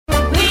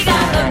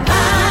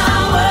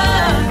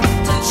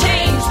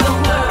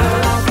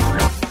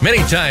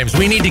Many times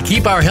we need to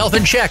keep our health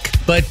in check,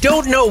 but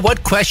don't know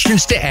what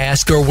questions to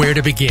ask or where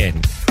to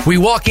begin. We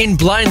walk in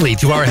blindly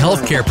to our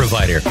healthcare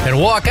provider and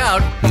walk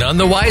out none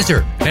the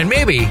wiser, and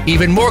maybe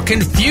even more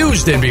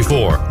confused than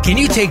before. Can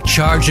you take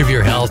charge of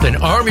your health and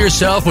arm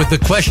yourself with the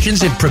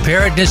questions and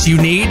preparedness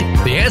you need?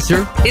 The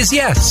answer is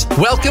yes.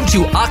 Welcome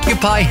to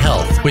Occupy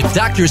Health with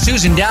Dr.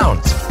 Susan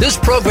Downs. This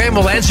program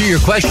will answer your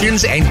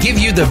questions and give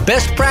you the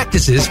best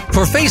practices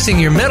for facing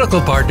your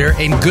medical partner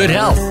in good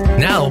health.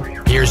 Now,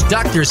 here's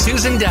Dr.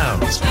 Susan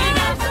Downs.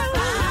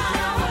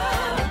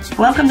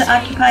 Welcome to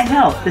Occupy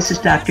Health. This is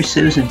Dr.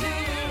 Susan.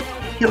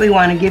 Here we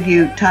want to give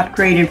you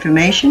top-grade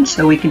information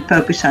so we can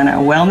focus on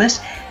our wellness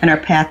and our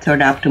path toward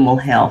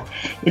optimal health.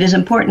 It is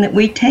important that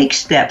we take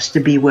steps to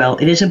be well.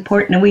 It is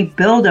important that we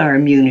build our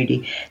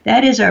immunity.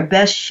 That is our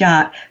best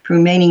shot for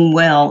remaining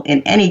well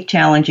in any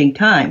challenging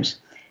times.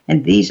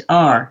 And these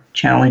are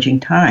challenging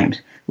times.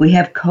 We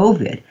have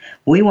COVID.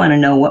 We want to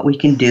know what we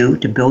can do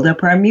to build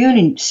up our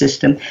immune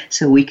system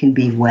so we can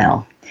be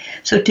well.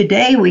 So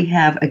today we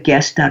have a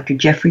guest, Dr.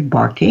 Geoffrey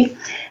Barkey.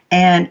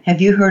 And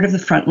have you heard of the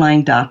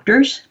Frontline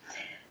Doctors?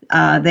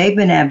 They've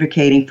been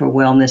advocating for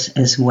wellness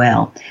as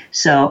well.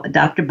 So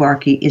Dr.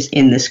 Barkey is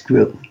in this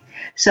group.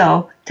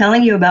 So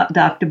telling you about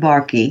Dr.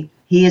 Barkey,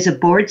 he is a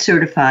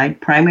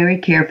board-certified primary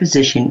care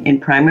physician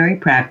in primary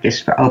practice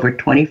for over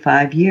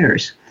 25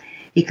 years.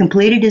 He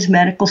completed his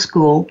medical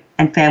school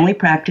and family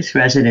practice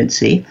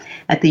residency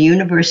at the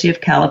University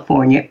of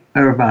California,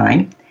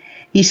 Irvine.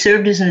 He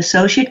served as an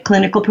associate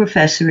clinical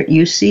professor at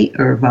UC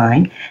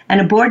Irvine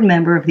and a board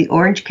member of the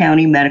Orange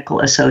County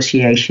Medical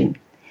Association.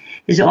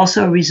 He is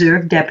also a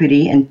reserve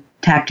deputy and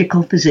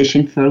tactical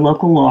physician for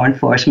local law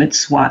enforcement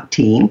SWAT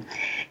team.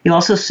 He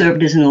also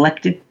served as an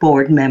elected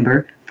board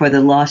member for the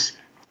Los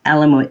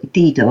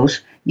Alamitos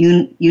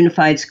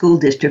Unified School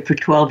District for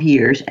 12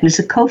 years and is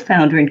a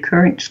co-founder and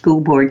current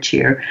school board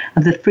chair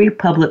of the Free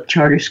Public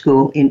Charter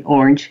School in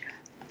Orange,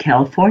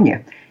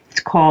 California. It's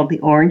called the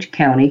Orange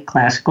County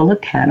Classical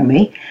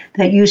Academy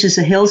that uses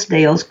the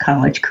Hillsdale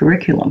College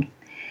curriculum.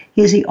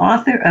 He is the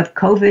author of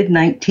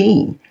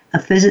COVID-19, a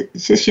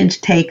physician's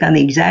take on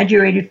the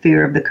exaggerated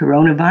fear of the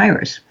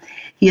coronavirus.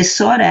 He is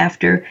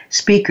sought-after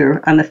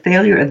speaker on the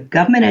failure of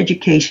government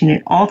education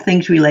in all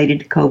things related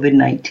to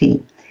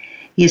COVID-19.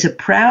 He is a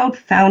proud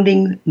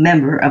founding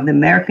member of the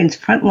Americans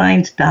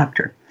Frontlines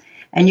Doctor,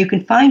 and you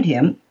can find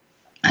him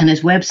on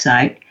his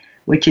website,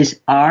 which is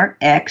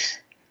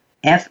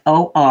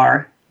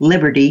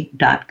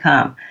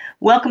rxforliberty.com.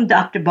 Welcome,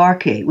 Dr.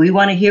 Barkey. We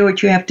want to hear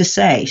what you have to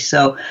say.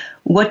 So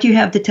what do you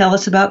have to tell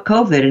us about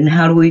COVID and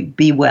how do we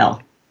be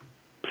well?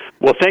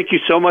 Well, thank you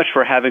so much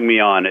for having me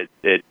on.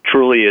 It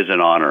truly is an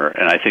honor,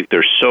 and I think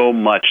there's so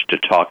much to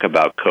talk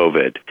about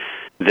COVID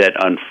that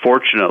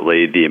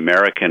unfortunately the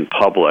American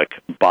public,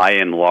 by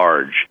and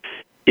large,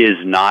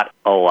 is not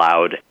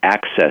allowed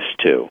access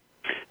to.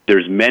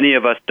 There's many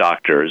of us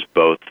doctors,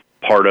 both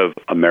part of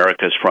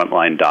America's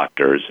Frontline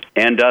Doctors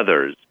and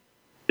others,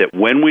 that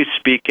when we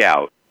speak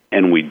out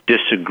and we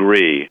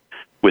disagree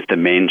with the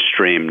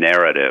mainstream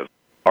narrative,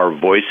 our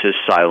voice is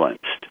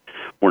silenced.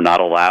 We're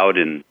not allowed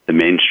in the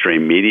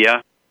mainstream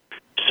media,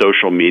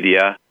 social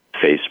media,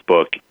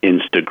 Facebook,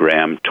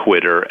 Instagram,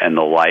 Twitter, and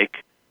the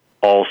like,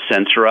 all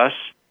censor us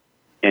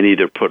and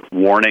either put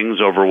warnings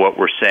over what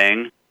we're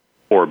saying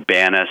or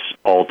ban us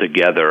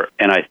altogether.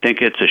 And I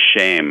think it's a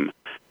shame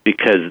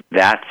because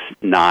that's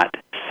not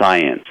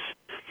science.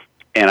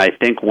 And I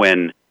think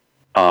when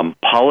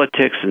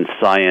politics and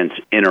science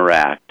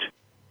interact,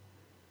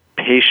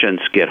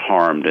 patients get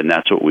harmed, and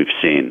that's what we've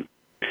seen.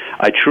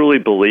 I truly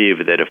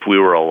believe that if we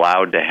were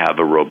allowed to have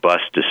a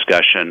robust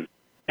discussion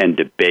and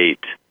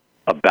debate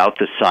about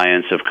the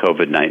science of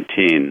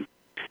COVID-19,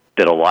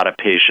 that a lot of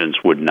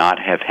patients would not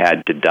have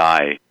had to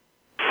die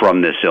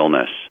from this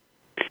illness.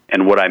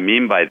 And what I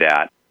mean by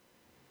that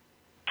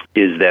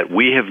is that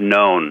we have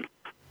known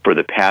for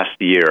the past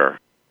year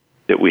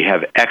that we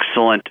have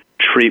excellent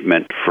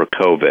treatment for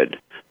COVID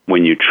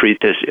when you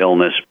treat this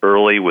illness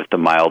early with the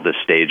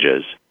mildest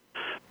stages.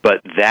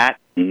 But that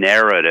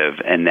narrative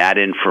and that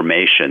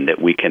information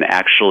that we can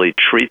actually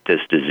treat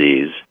this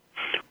disease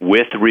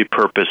with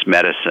repurposed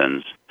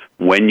medicines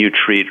when you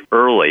treat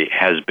early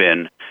has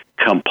been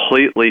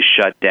completely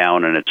shut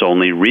down, and it's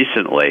only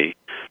recently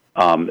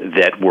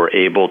that we're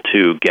able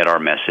to get our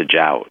message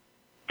out.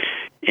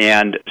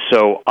 And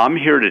so I'm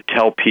here to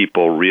tell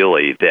people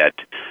really that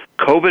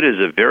COVID is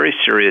a very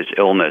serious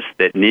illness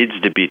that needs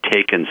to be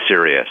taken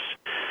serious.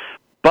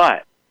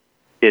 But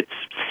it's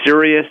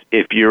serious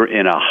if you're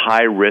in a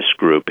high-risk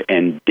group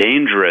and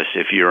dangerous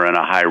if you're in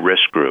a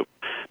high-risk group.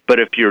 But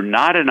if you're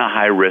not in a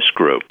high-risk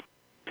group,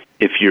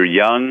 if you're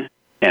young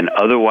and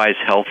otherwise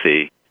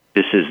healthy,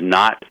 this is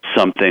not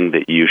something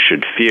that you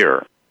should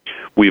fear.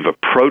 We've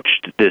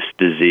approached this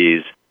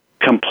disease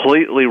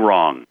completely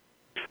wrong.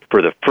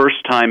 For the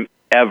first time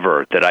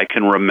ever that I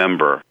can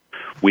remember,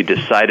 we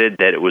decided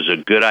that it was a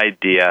good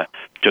idea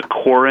to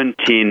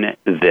quarantine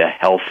the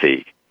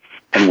healthy.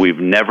 And we've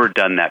never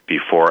done that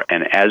before.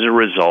 And as a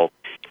result,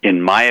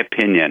 in my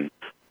opinion,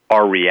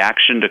 our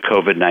reaction to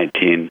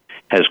COVID-19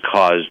 has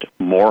caused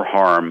more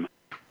harm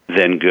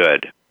than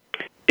good.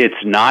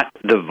 It's not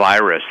the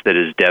virus that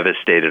has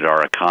devastated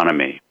our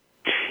economy.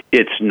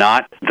 It's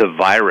not the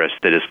virus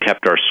that has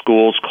kept our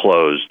schools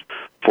closed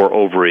for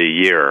over a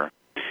year.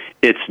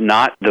 It's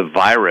not the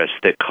virus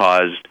that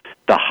caused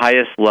the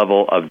highest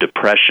level of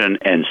depression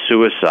and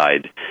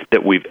suicide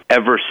that we've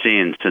ever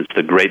seen since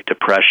the Great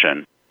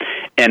Depression.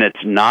 And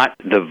it's not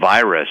the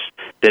virus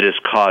that has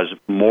caused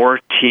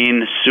more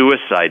teen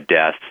suicide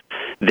deaths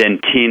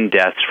than teen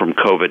deaths from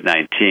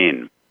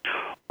COVID-19.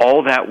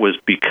 All that was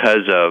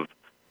because of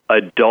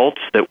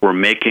adults that were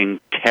making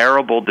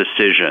terrible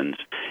decisions,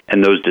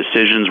 and those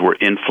decisions were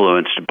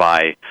influenced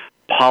by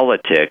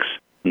politics,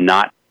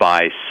 not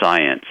by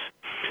science.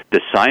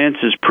 The science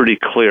is pretty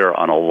clear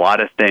on a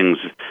lot of things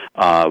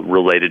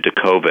related to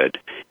COVID,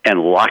 and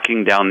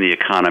locking down the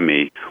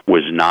economy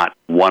was not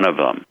one of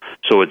them.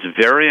 So it's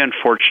very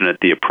unfortunate,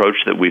 the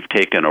approach that we've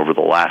taken over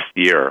the last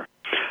year.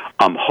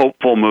 I'm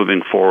hopeful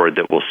moving forward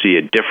that we'll see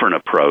a different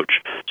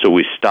approach so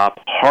we stop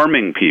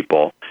harming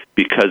people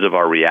because of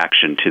our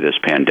reaction to this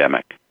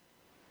pandemic.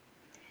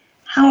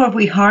 How have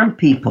we harmed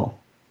people?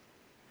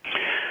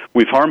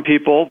 We've harmed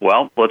people.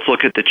 Well, let's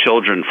look at the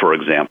children, for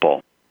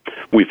example.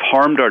 We've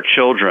harmed our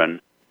children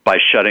by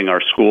shutting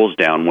our schools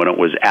down when it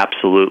was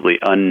absolutely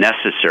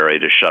unnecessary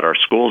to shut our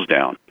schools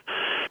down.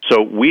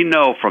 So we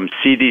know from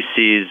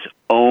CDC's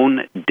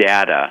own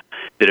data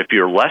that if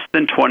you're less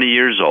than 20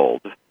 years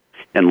old,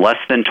 and less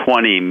than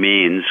 20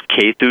 means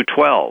K through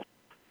 12,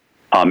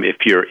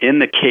 if you're in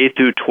the K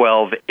through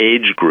 12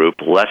 age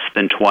group, less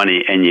than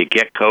 20, and you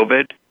get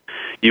COVID,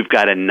 you've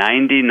got a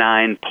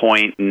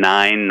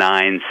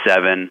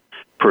 99.997%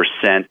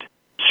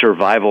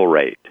 survival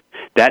rate.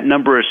 That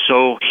number is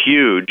so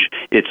huge,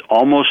 it's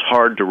almost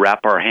hard to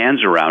wrap our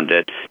hands around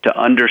it to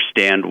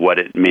understand what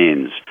it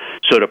means.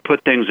 So to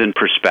put things in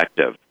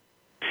perspective,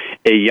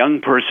 a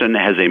young person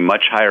has a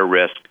much higher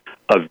risk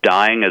of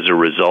dying as a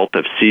result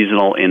of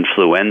seasonal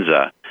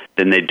influenza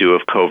than they do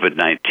of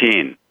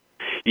COVID-19.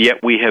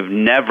 Yet we have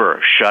never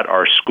shut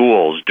our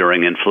schools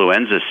during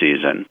influenza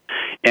season,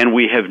 and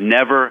we have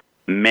never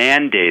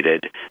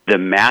mandated the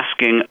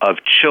masking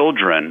of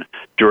children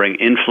during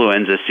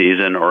influenza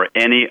season or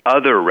any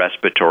other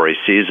respiratory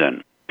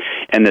season.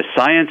 And the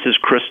science is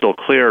crystal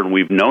clear, and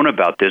we've known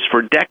about this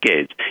for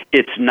decades.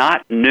 It's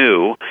not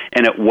new,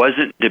 and it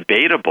wasn't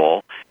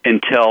debatable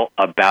until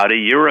about a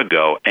year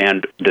ago.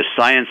 And the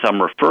science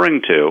I'm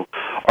referring to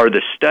are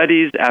the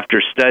studies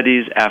after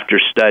studies after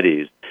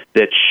studies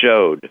that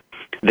showed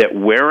that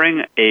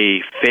wearing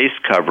a face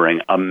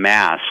covering, a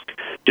mask,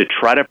 to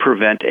try to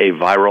prevent a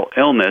viral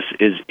illness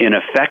is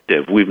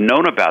ineffective. We've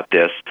known about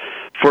this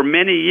for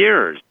many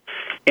years.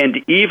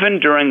 And even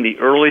during the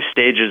early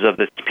stages of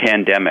this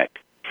pandemic,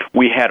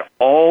 we had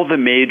all the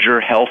major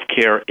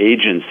healthcare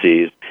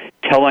agencies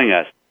telling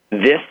us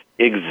this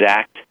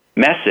exact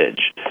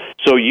message.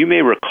 So you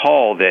may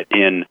recall that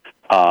in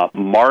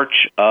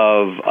March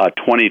of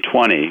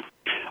 2020,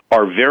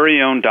 our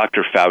very own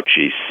Dr.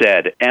 Fauci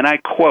said, and I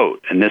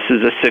quote, and this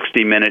is a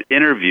 60-minute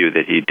interview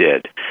that he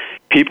did,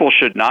 people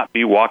should not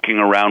be walking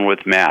around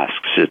with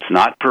masks. It's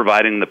not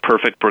providing the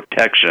perfect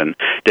protection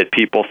that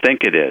people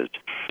think it is.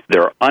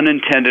 There are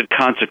unintended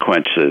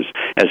consequences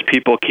as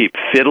people keep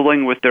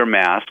fiddling with their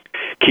mask,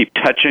 keep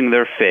touching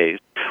their face,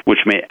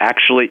 which may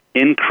actually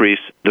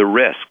increase the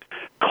risk.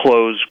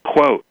 Close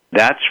quote.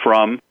 That's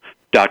from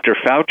Dr.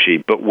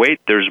 Fauci. But wait,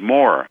 there's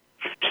more.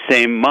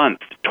 Same month,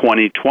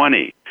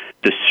 2020,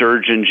 the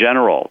Surgeon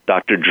General,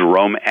 Dr.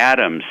 Jerome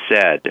Adams,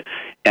 said,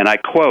 and I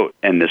quote,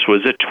 and this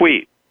was a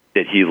tweet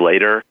that he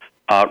later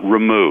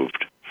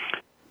removed,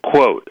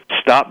 quote,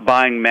 "Stop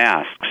buying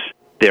masks.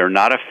 They are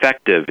not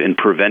effective in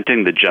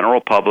preventing the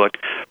general public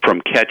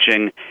from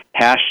catching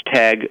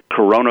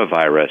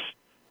 #coronavirus,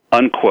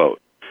 unquote.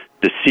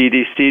 The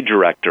CDC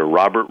director,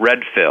 Robert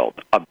Redfield,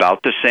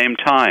 about the same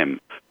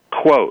time,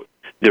 quote,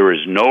 "There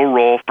is no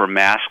role for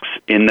masks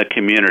in the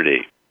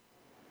community."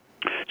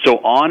 So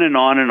on and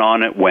on and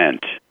on it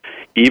went.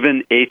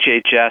 Even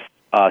HHS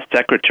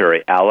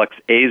Secretary Alex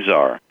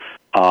Azar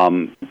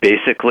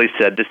basically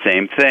said the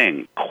same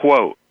thing,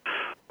 quote,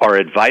 "Our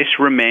advice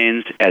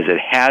remains as it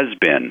has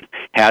been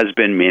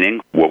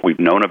meaning what we've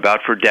known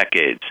about for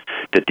decades,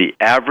 that the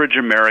average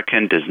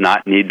American does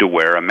not need to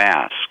wear a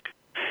mask."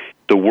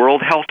 The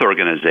World Health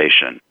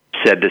Organization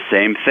said the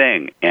same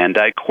thing, and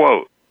I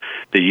quote,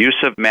 "The use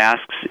of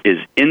masks is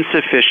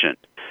insufficient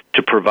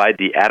to provide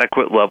the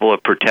adequate level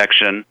of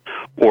protection,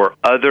 or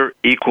other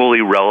equally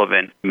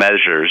relevant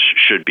measures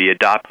should be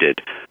adopted,"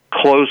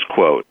 close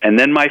quote. And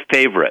then my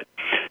favorite,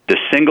 the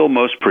single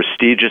most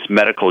prestigious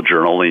medical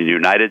journal in the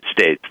United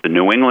States, the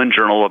New England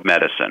Journal of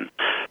Medicine,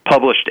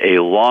 published a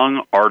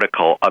long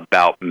article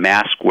about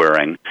mask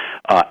wearing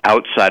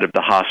outside of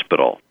the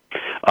hospital,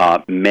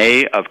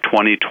 May of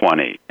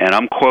 2020. And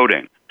I'm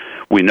quoting,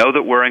 "We know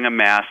that wearing a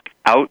mask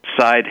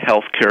outside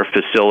healthcare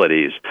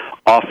facilities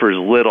offers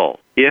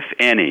little, if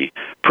any,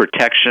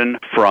 protection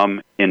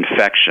from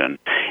infection."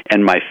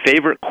 And my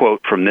favorite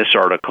quote from this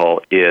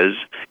article is,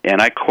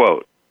 and I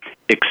quote,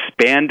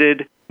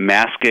 "Expanded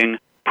masking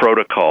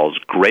protocol's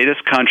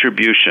greatest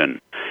contribution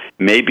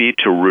may be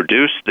to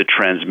reduce the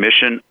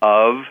transmission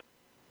of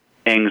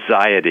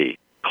anxiety,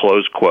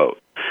 close quote.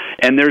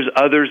 And there's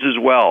others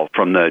as well,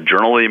 from the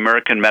Journal of the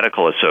American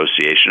Medical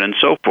Association and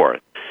so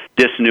forth.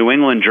 This New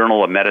England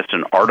Journal of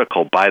Medicine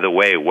article, by the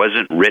way,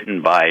 wasn't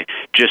written by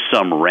just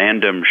some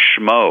random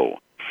schmo.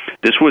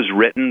 This was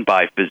written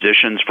by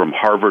physicians from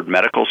Harvard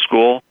Medical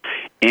School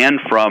and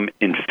from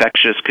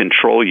Infectious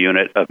Control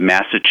Unit of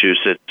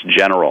Massachusetts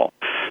General.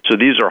 So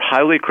these are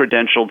highly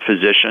credentialed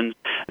physicians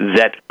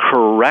that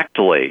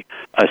correctly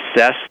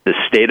assess the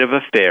state of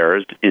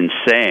affairs in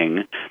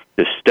saying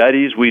the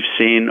studies we've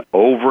seen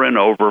over and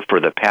over for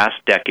the past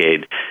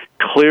decade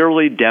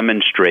clearly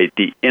demonstrate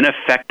the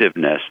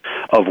ineffectiveness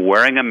of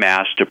wearing a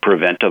mask to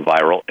prevent a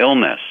viral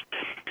illness.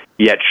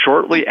 Yet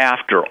shortly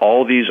after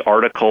all these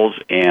articles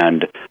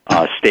and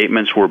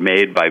statements were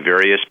made by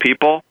various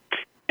people,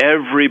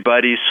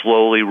 everybody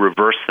slowly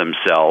reversed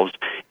themselves,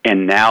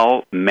 and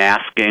now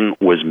masking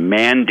was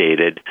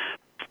mandated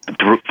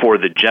for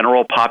the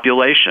general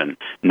population,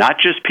 not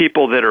just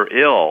people that are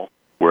ill,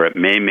 where it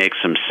may make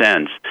some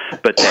sense,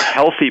 but the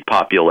healthy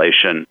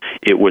population,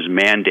 it was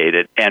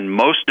mandated. And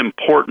most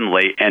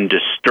importantly and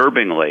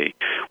disturbingly,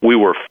 we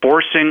were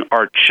forcing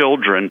our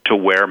children to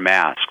wear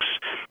masks.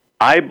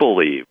 I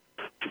believe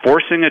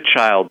forcing a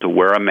child to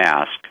wear a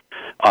mask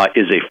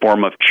is a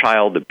form of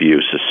child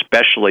abuse,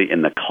 especially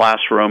in the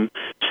classroom,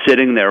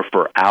 sitting there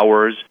for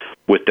hours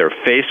with their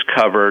face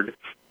covered.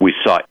 We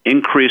saw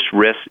increased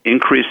risk,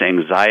 increased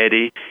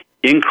anxiety,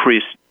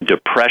 increased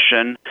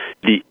depression,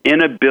 the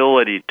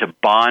inability to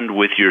bond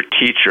with your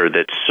teacher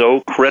that's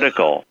so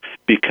critical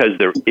because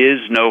there is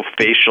no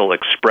facial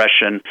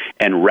expression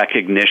and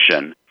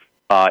recognition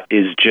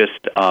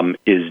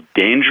is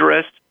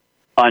dangerous,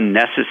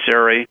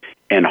 unnecessary,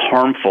 and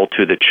harmful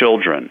to the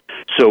children.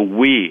 So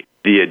we,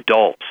 the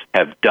adults,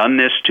 have done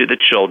this to the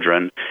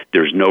children.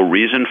 There's no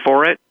reason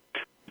for it.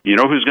 You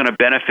know who's going to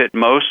benefit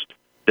most?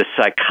 The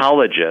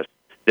psychologists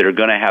that are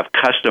going to have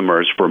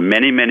customers for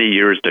many, many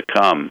years to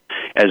come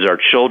as our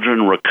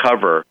children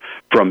recover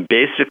from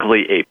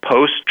basically a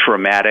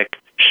post-traumatic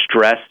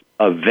stress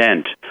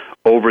event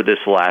over this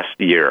last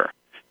year.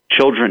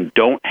 Children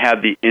don't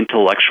have the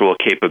intellectual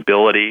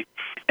capability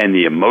and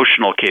the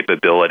emotional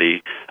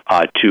capability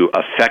to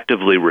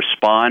effectively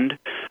respond.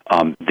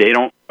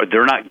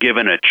 They're not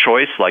given a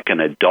choice like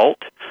an adult.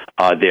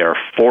 They are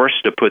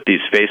forced to put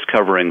these face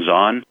coverings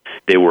on.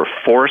 They were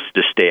forced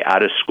to stay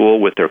out of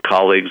school with their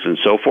colleagues and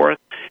so forth.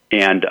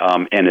 And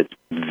it's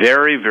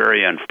very,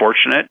 very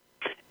unfortunate.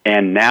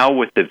 And now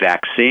with the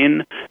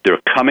vaccine,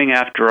 they're coming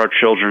after our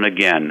children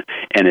again.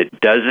 And it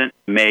doesn't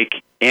make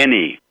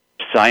any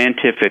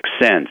scientific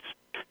sense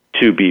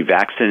to be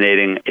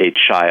vaccinating a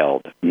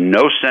child.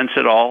 No sense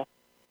at all.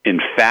 In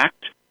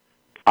fact,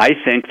 I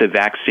think the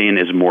vaccine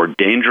is more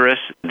dangerous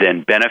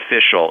than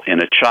beneficial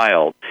in a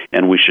child,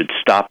 and we should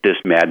stop this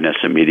madness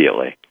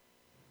immediately.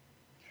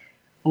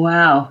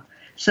 Wow.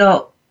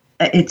 So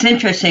it's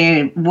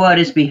interesting what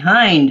is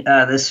behind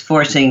this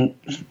forcing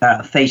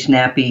face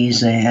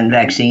nappies and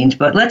vaccines,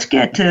 but let's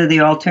get to the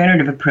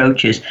alternative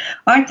approaches.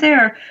 Aren't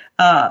there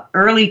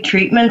early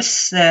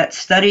treatments that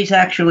studies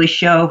actually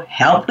show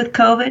help with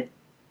COVID?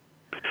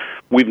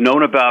 We've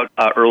known about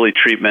early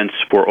treatments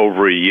for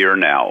over a year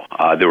now.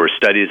 There were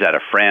studies out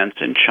of France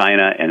and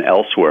China and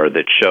elsewhere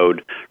that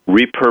showed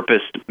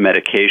repurposed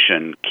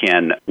medication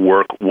can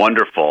work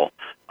wonderful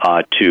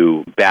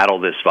to battle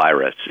this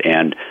virus.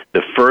 And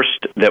the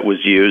first that was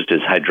used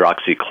is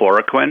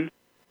hydroxychloroquine.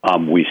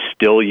 We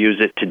still use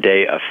it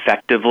today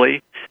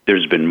effectively.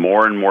 There's been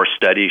more and more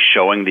studies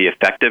showing the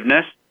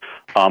effectiveness.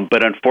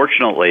 But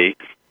unfortunately,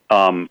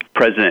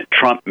 President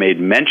Trump made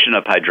mention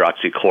of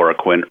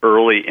hydroxychloroquine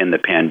early in the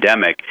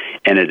pandemic,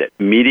 and it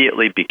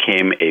immediately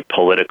became a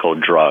political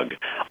drug.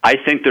 I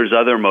think there's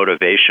other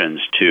motivations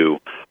to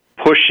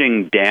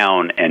pushing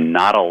down and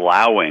not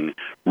allowing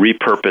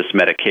repurposed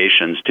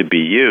medications to be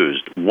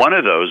used. One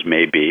of those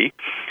may be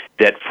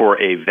that for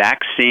a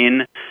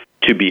vaccine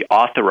to be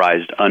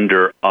authorized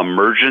under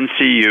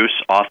emergency use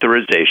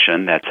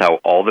authorization, that's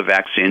how all the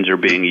vaccines are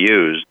being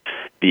used,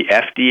 the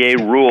FDA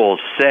rules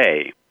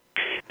say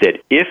that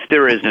if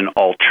there is an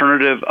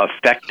alternative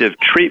effective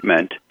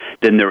treatment,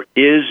 then there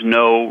is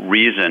no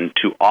reason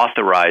to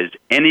authorize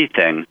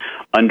anything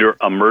under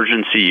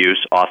emergency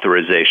use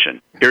authorization.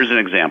 Here's an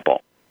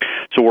example.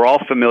 So we're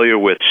all familiar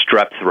with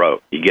strep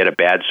throat. You get a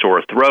bad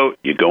sore throat,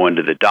 you go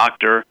into the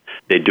doctor,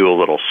 they do a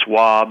little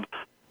swab.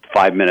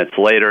 5 minutes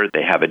later,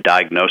 they have a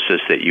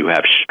diagnosis that you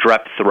have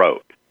strep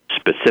throat,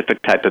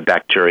 specific type of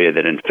bacteria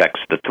that infects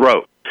the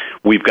throat.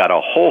 We've got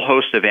a whole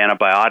host of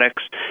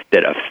antibiotics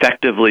that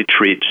effectively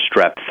treat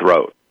strep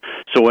throat.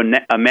 So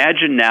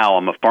imagine now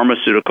I'm a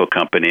pharmaceutical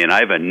company and I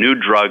have a new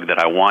drug that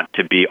I want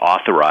to be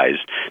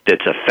authorized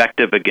that's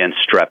effective against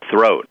strep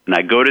throat. And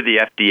I go to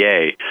the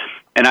FDA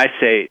and I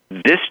say,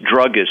 this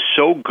drug is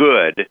so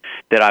good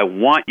that I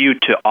want you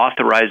to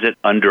authorize it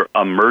under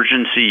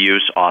emergency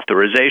use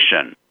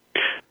authorization.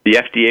 the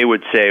FDA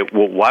would say,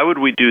 well, why would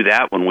we do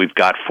that when we've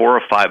got 4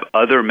 or 5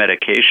 other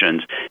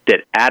medications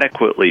that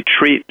adequately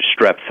treat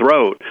strep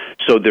throat,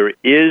 so there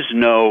is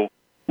no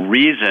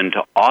reason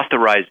to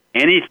authorize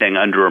anything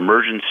under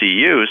emergency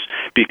use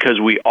because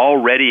we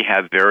already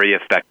have very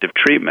effective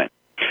treatment.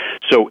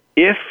 So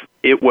if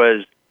it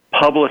was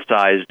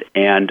publicized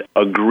and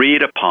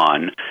agreed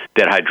upon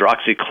that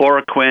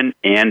hydroxychloroquine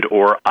and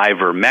or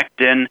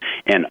ivermectin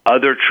and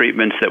other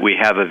treatments that we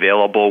have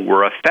available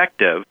were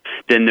effective,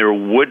 then there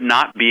would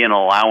not be an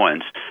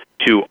allowance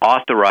to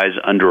authorize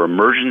under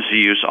emergency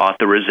use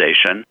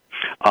authorization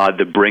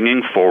the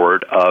bringing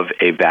forward of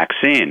a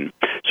vaccine.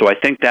 So I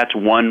think that's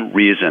one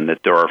reason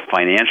that there are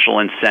financial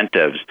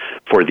incentives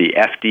for the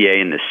FDA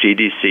and the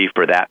CDC,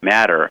 for that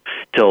matter,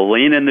 to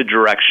lean in the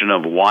direction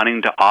of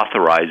wanting to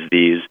authorize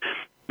these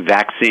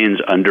vaccines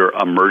under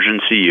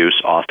emergency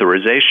use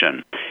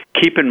authorization.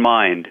 Keep in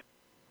mind,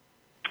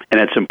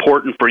 and it's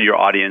important for your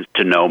audience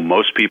to know,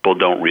 most people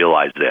don't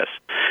realize this.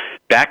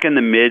 Back in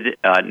the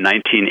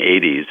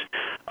mid-1980s,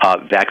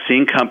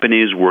 vaccine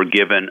companies were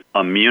given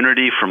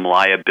immunity from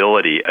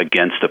liability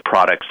against the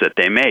products that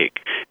they make,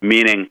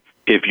 meaning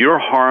if you're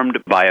harmed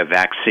by a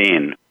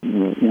vaccine,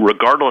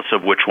 regardless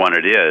of which one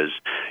it is,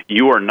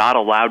 you are not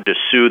allowed to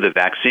sue the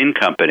vaccine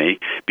company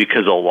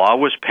because a law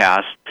was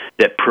passed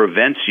that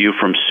prevents you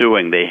from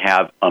suing. They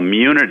have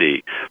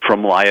immunity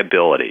from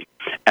liability.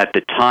 At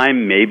the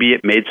time, maybe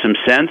it made some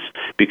sense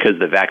because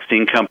the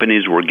vaccine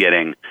companies were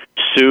getting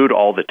sued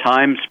all the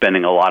time,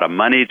 spending a lot of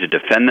money to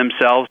defend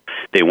themselves.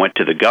 They went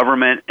to the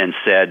government and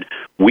said,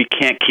 we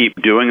can't keep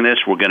doing this.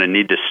 We're going to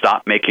need to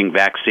stop making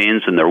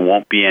vaccines, and there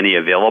won't be any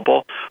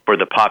available for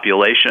the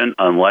population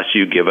unless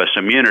you give us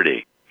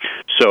immunity.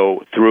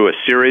 So through a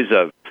series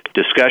of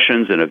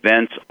discussions and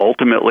events,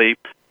 ultimately,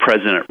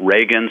 President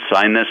Reagan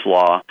signed this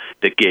law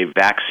that gave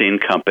vaccine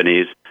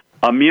companies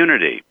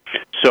immunity.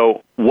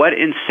 So what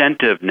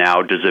incentive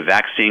now does a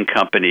vaccine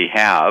company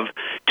have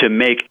to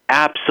make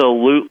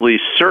absolutely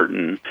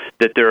certain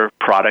that their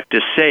product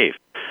is safe?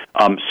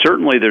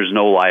 Certainly there's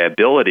no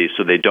liability,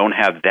 so they don't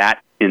have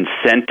that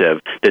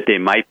incentive that they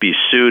might be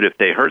sued if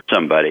they hurt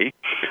somebody.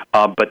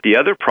 But the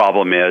other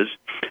problem is,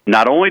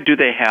 not only do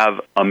they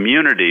have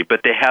immunity,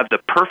 but they have the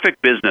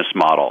perfect business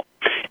model,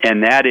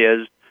 and that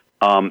is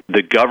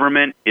the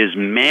government is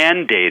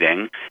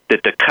mandating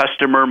that the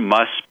customer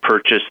must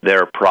purchase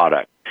their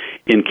product.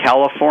 In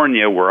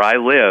California, where I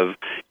live,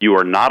 you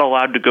are not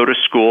allowed to go to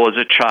school as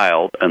a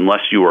child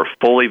unless you are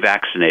fully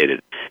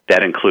vaccinated.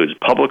 That includes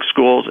public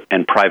schools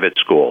and private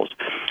schools.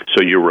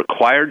 So you're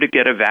required to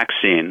get a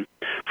vaccine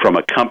from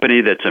a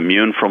company that's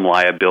immune from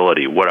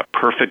liability. What a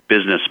perfect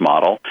business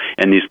model.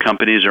 And these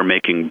companies are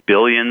making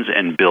billions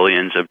and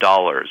billions of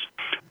dollars.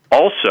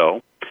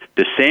 Also,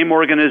 the same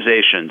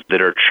organizations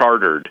that are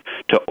chartered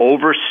to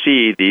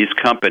oversee these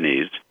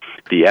companies,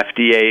 the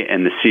FDA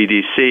and the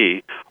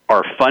CDC,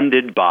 are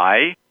funded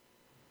by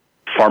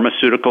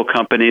pharmaceutical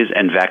companies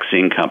and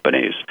vaccine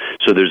companies.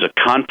 So there's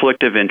a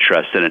conflict of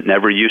interest, and it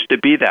never used to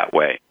be that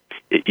way.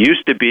 It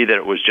used to be that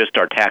it was just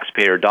our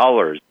taxpayer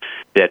dollars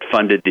that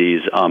funded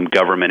these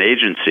government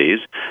agencies,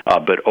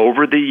 but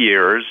over the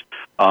years,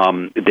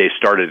 they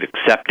started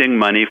accepting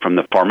money from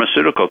the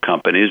pharmaceutical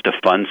companies to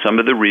fund some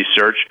of the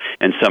research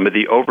and some of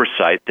the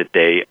oversight that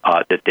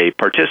they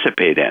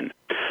participate in.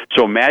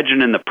 So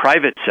imagine in the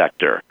private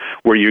sector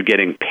where you're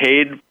getting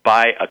paid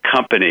by a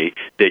company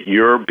that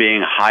you're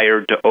being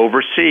hired to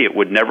oversee. It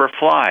would never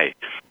fly.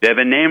 They have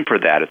a name for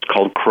that. It's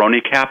called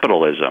crony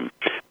capitalism.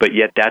 But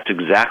yet that's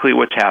exactly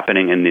what's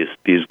happening in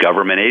these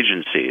government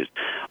agencies.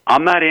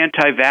 I'm not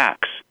anti-vax.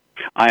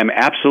 I am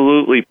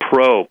absolutely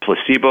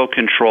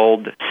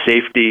pro-placebo-controlled,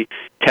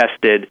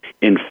 safety-tested,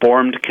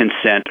 informed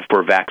consent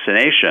for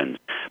vaccinations.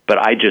 But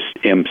I just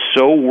am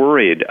so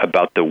worried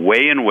about the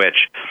way in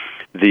which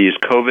these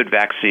COVID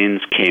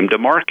vaccines came to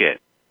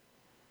market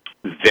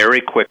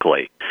very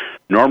quickly.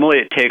 Normally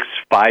it takes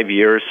 5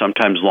 years,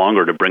 sometimes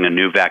longer, to bring a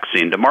new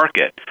vaccine to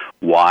market.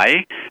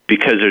 Why?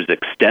 Because there's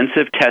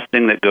extensive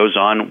testing that goes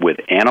on with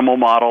animal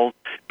models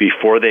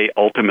before they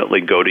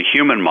ultimately go to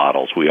human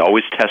models. We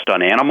always test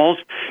on animals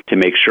to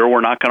make sure we're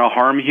not going to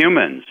harm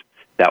humans.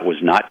 That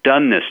was not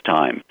done this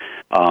time.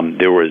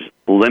 There was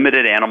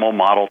limited animal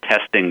model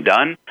testing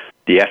done.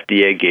 The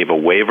FDA gave a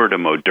waiver to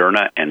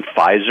Moderna and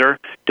Pfizer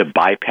to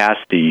bypass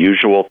the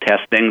usual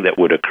testing that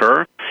would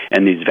occur,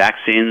 and these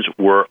vaccines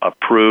were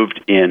approved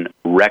in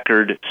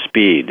record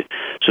speed.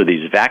 So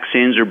these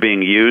vaccines are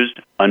being used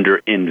under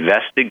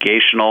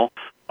investigational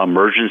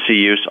emergency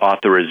use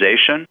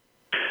authorization.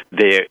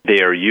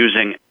 They are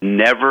using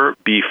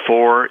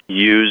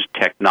never-before-used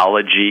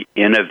technology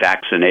in a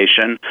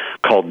vaccination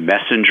called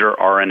messenger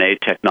RNA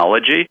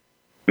technology.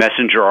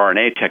 Messenger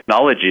RNA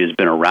technology has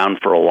been around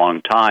for a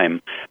long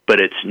time, but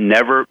it's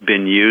never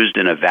been used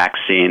in a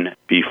vaccine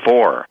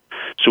before.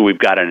 So we've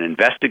got an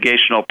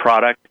investigational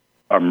product,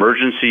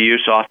 emergency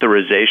use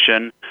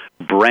authorization,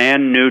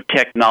 brand new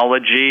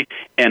technology,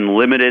 and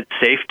limited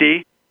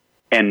safety.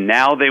 And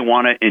now they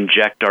want to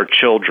inject our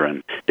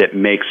children. That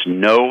makes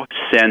no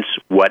sense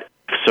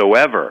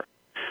whatsoever.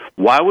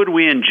 Why would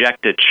we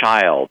inject a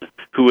child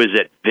who is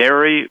at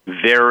very,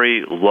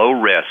 very low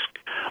risk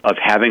of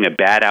having a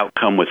bad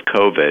outcome with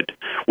COVID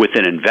with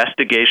an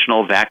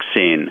investigational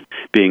vaccine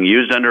being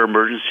used under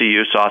emergency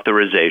use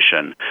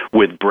authorization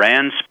with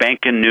brand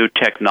spanking new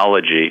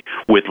technology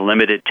with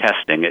limited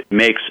testing? It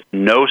makes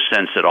no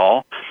sense at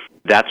all.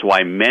 That's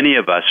why many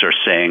of us are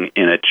saying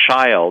in a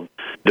child,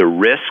 the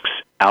risks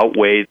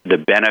outweigh the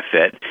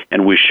benefit,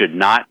 and we should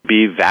not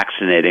be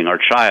vaccinating our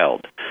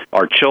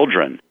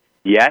children.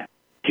 Yet,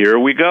 here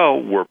we go.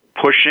 We're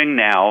pushing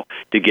now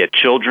to get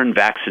children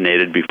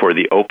vaccinated before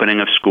the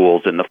opening of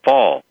schools in the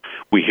fall.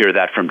 We hear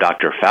that from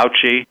Dr.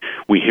 Fauci.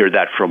 We hear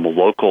that from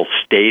local,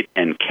 state,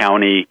 and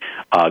county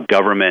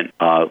government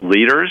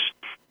leaders.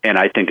 And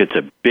I think it's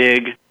a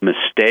big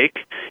mistake.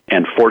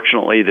 And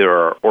fortunately, there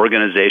are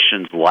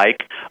organizations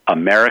like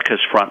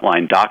America's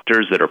Frontline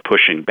Doctors that are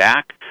pushing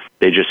back.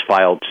 They just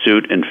filed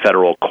suit in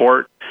federal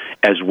court,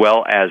 as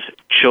well as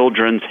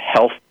Children's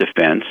Health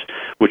Defense,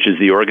 which is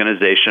the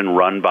organization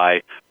run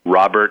by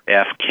Robert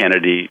F.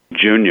 Kennedy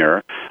Jr.,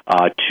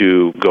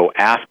 to go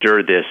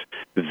after this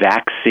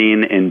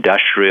vaccine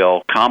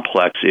industrial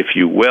complex, if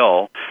you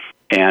will,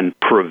 and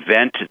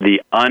prevent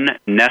the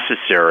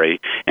unnecessary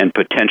and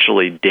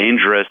potentially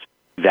dangerous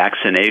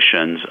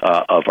vaccinations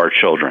of our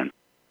children.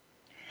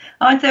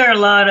 Aren't there a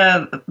lot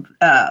of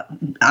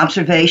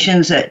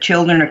observations that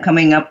children are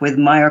coming up with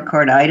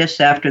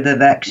myocarditis after the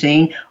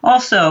vaccine?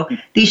 Also,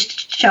 these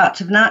shots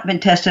have not been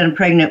tested on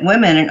pregnant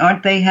women, and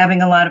aren't they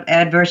having a lot of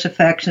adverse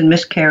effects and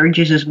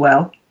miscarriages as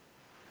well?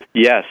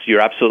 Yes,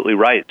 you're absolutely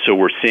right. So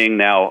we're seeing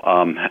now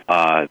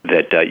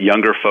that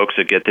younger folks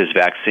that get this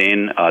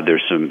vaccine,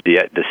 there's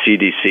the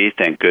CDC,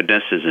 thank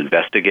goodness, is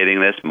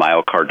investigating this,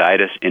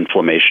 myocarditis,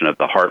 inflammation of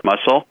the heart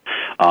muscle.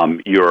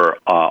 Your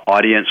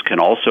audience can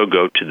also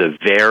go to the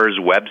VAERS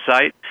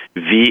website,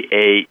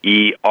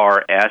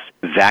 VAERS,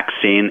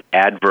 Vaccine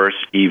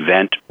Adverse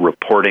Event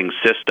Reporting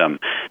System.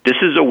 This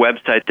is a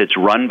website that's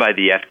run by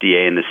the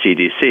FDA and the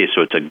CDC,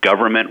 so it's a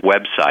government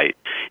website,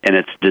 and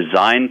it's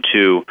designed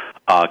to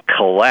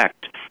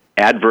collect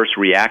adverse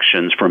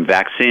reactions from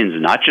vaccines,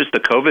 not just the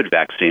COVID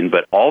vaccine,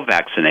 but all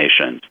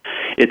vaccinations.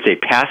 It's a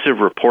passive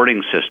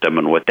reporting system,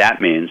 and what that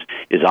means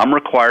is I'm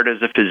required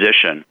as a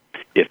physician,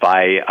 if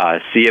I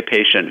see a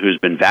patient who's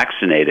been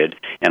vaccinated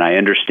and I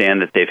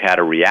understand that they've had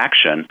a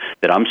reaction,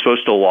 that I'm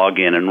supposed to log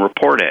in and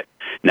report it.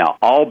 Now,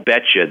 I'll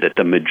bet you that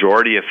the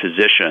majority of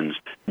physicians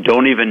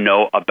don't even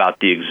know about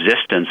the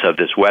existence of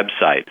this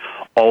website,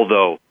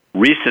 although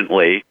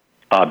recently,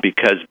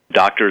 because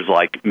doctors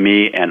like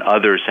me and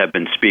others have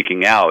been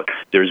speaking out,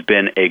 there's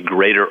been a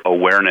greater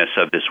awareness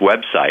of this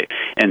website.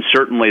 And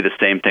certainly the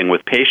same thing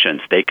with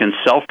patients. They can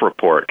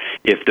self-report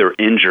if they're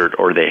injured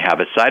or they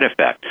have a side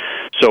effect.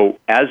 So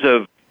as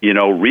of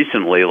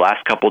recently,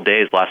 last couple of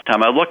days, last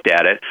time I looked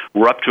at it,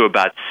 we're up to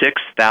about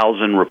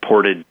 6,000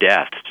 reported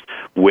deaths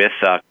with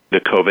the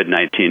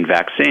COVID-19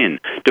 vaccine.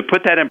 To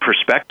put that in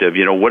perspective,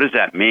 what does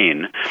that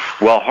mean?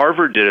 Well,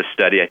 Harvard did a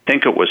study, I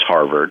think it was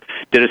Harvard,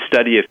 did a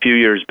study a few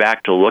years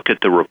back to look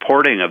at the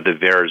reporting of the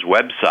VAERS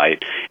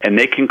website, and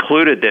they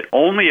concluded that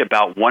only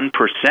about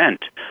 1%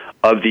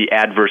 of the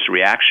adverse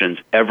reactions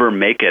ever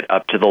make it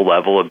up to the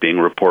level of being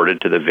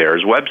reported to the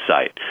VAERS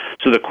website.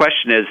 So the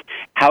question is,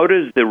 how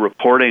does the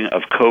reporting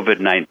of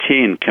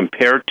COVID-19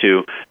 compare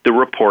to the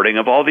reporting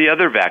of all the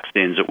other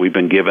vaccines that we've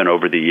been given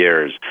over the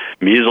years?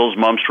 Measles,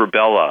 mumps,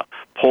 rubella,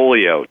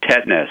 polio,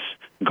 tetanus,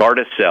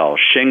 Gardasil,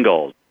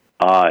 shingles,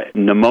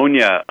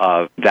 pneumonia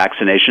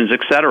vaccinations,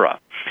 etc.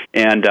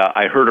 And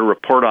I heard a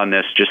report on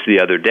this just the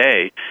other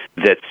day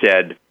that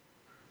said,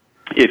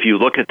 if you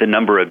look at the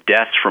number of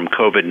deaths from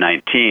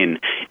COVID-19,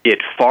 it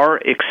far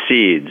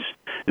exceeds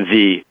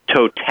the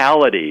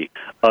totality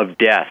of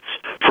deaths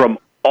from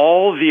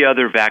all the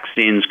other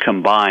vaccines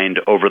combined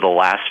over the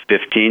last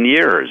 15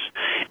 years.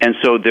 And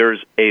so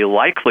there's a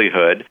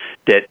likelihood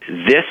that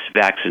this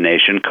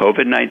vaccination,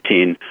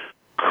 COVID-19,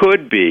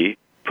 could be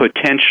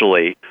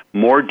potentially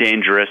more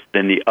dangerous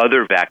than the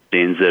other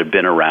vaccines that have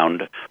been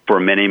around for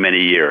many,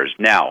 many years.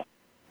 Now,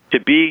 to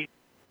be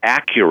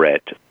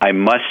accurate, I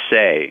must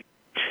say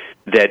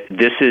that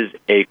this is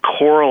a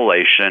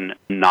correlation,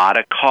 not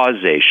a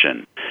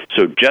causation.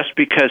 So just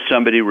because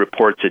somebody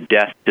reports a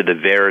death to the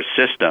VAERS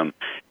system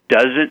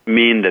doesn't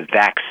mean the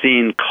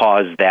vaccine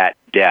caused that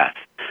death,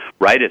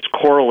 right? It's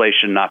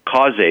correlation, not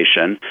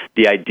causation.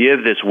 The idea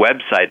of this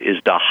website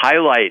is to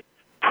highlight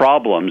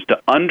problems,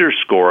 to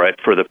underscore it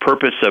for the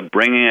purpose of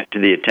bringing it to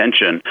the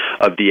attention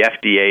of the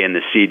FDA and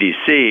the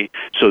CDC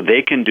so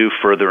they can do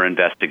further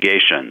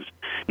investigations.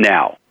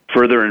 Now,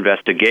 further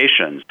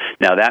investigations.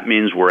 Now, that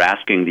means we're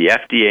asking the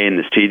FDA and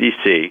the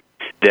CDC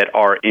that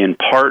are in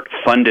part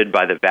funded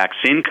by the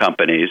vaccine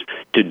companies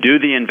to do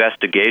the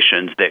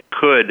investigations that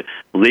could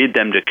lead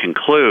them to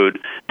conclude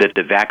that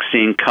the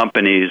vaccine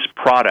company's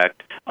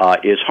product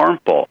is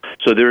harmful.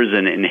 So there is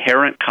an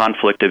inherent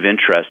conflict of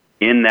interest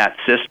in that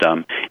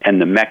system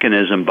and the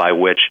mechanism by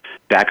which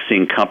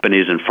vaccine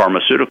companies and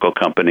pharmaceutical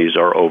companies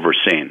are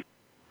overseen.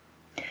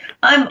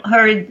 I've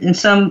heard in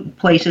some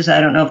places,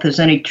 I don't know if there's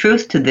any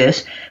truth to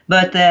this,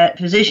 but that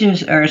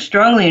physicians are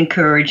strongly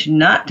encouraged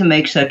not to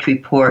make such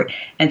report,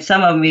 and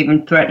some of them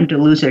even threaten to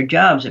lose their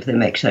jobs if they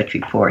make such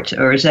reports.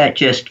 Or is that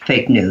just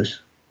fake news?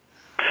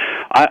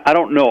 I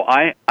don't know.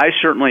 I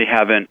certainly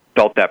haven't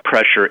felt that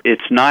pressure.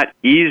 It's not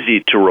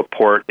easy to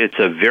report. It's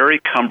a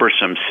very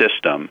cumbersome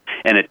system,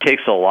 and it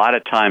takes a lot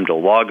of time to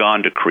log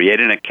on, to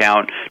create an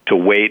account, to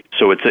wait.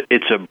 So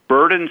it's a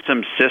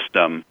burdensome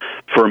system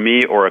for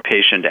me or a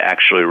patient to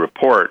actually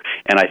report,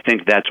 and I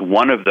think that's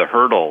one of the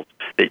hurdles,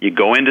 that you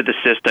go into the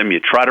system,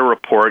 you try to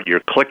report, you're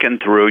clicking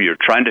through, you're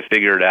trying to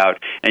figure it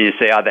out, and you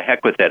say, the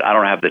heck with it. I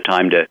don't have the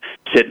time to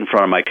sit in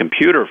front of my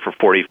computer for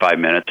 45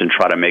 minutes and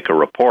try to make a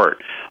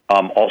report.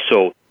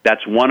 Also,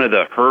 that's one of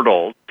the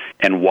hurdles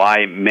and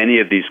why many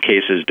of these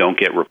cases don't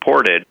get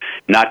reported,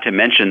 not to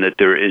mention that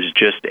there is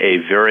just a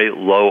very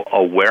low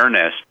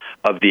awareness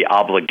of the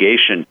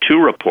obligation to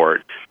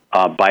report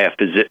by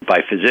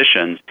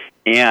physicians,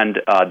 and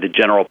the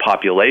general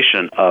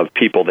population of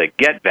people that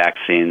get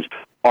vaccines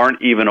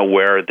aren't even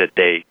aware that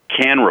they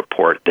can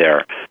report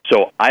there.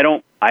 So I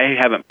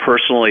haven't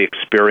personally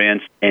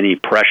experienced any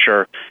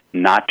pressure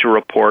not to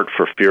report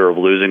for fear of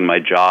losing my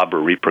job or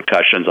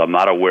repercussions. I'm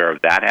not aware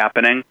of that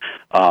happening,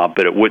 but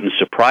it wouldn't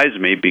surprise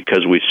me,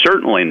 because we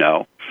certainly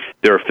know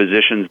there are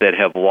physicians that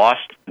have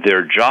lost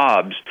their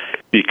jobs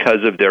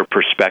because of their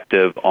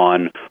perspective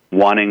on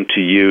wanting to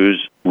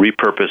use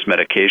repurposed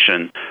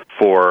medication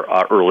for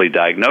early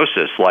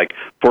diagnosis. Like,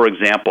 for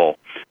example,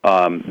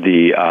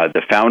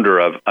 the founder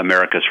of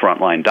America's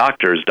Frontline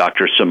Doctors,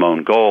 Dr.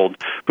 Simone Gold,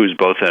 who's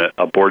both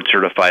a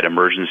board-certified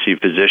emergency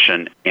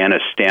physician and a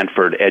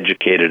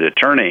Stanford-educated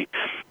attorney,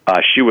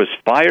 she was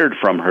fired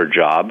from her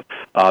job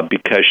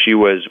because she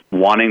was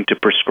wanting to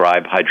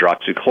prescribe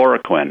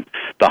hydroxychloroquine.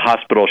 The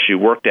hospital she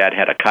worked at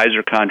had a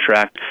Kaiser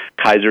contract.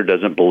 Kaiser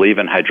doesn't believe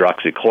in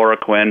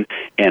hydroxychloroquine,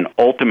 and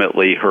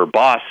ultimately her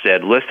boss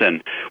said,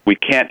 listen, we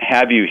can't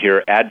have you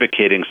here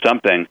advocating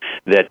something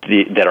that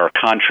our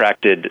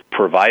contracted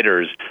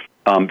providers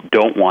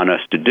don't want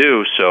us to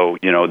do, so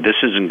this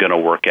isn't going to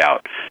work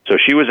out. So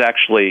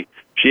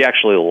she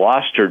actually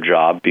lost her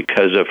job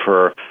because of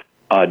her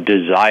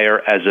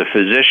desire as a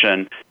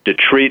physician to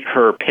treat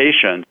her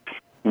patients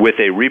with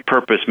a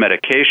repurposed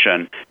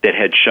medication that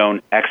had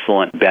shown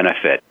excellent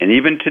benefit. And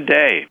even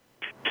today,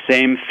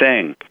 same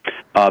thing.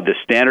 The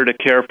standard of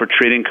care for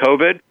treating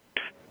COVID,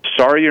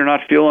 sorry you're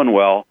not feeling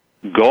well,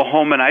 go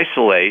home and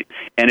isolate,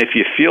 and if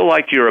you feel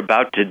like you're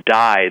about to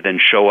die, then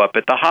show up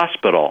at the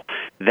hospital.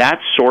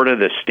 That's sort of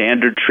the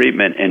standard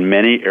treatment in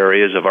many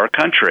areas of our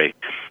country.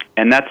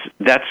 And that's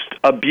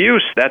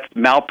abuse. That's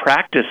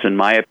malpractice, in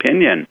my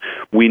opinion.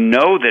 We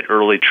know that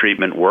early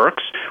treatment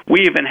works.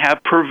 We even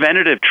have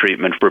preventative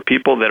treatment for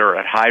people that are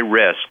at high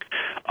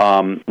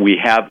risk. We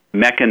have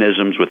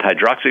mechanisms with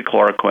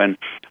hydroxychloroquine,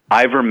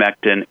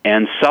 ivermectin,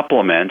 and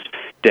supplements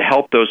to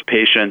help those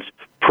patients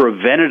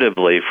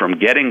preventatively from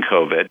getting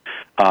COVID,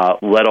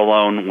 let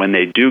alone when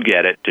they do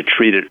get it, to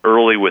treat it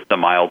early with the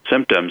mild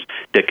symptoms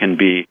that can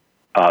be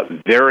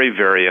very,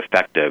 very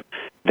effective.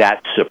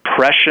 That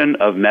suppression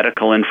of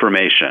medical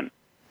information,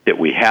 that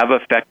we have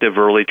effective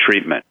early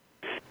treatment,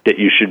 that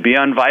you should be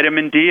on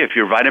vitamin D if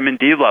your vitamin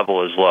D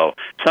level is low,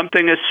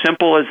 something as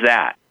simple as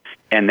that,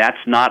 and that's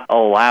not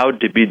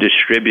allowed to be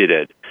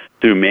distributed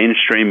through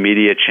mainstream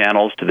media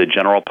channels to the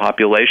general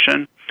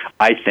population,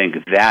 I think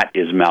that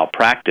is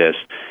malpractice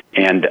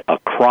and a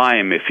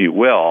crime, if you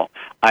will.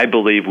 I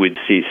believe we'd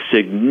see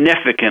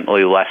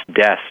significantly less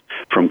deaths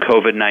from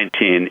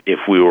COVID-19 if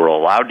we were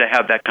allowed to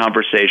have that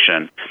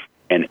conversation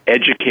and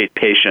educate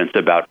patients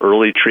about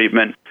early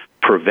treatment,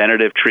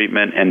 preventative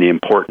treatment, and the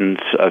importance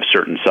of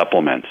certain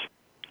supplements.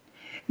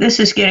 This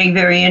is getting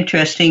very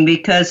interesting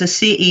because the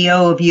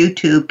CEO of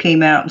YouTube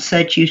came out and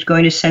said she was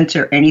going to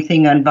censor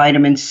anything on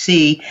vitamin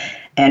C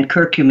and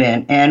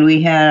curcumin. And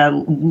we had a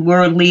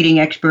world-leading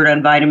expert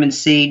on vitamin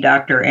C,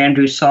 Dr.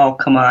 Andrew Saul,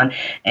 come on.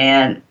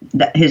 And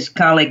his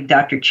colleague,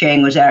 Dr.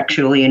 Chang, was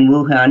actually in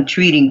Wuhan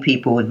treating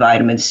people with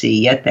vitamin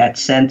C, yet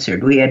that's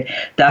censored. We had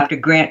Dr.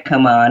 Grant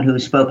come on,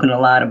 who's spoken a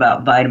lot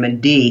about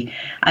vitamin D.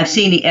 I've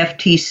seen the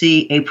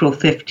FTC April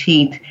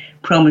 15th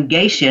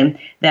promulgation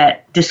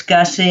that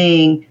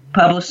discussing,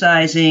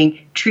 publicizing,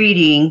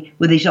 treating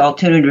with these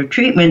alternative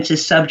treatments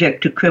is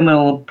subject to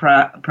criminal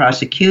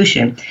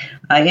prosecution.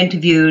 I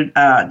interviewed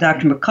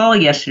Dr.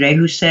 McCullough yesterday,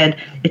 who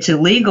said it's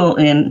illegal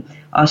in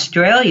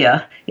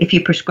Australia. If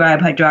you prescribe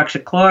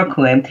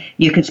hydroxychloroquine,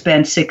 you can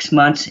spend 6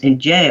 months in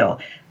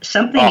jail.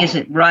 Something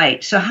isn't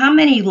right. So how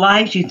many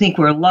lives do you think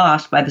were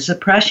lost by the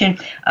suppression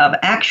of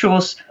actual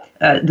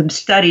the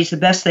studies, the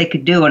best they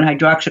could do on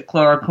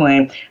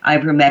hydroxychloroquine,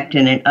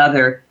 ivermectin, and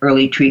other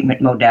early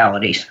treatment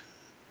modalities?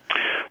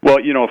 Well,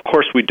 of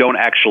course, we don't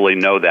actually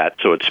know that,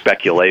 so it's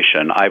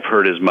speculation. I've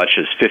heard as much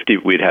as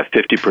we'd have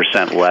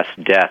 50% less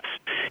deaths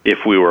if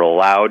we were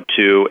allowed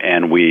to,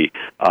 and we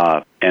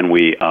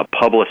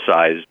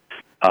publicized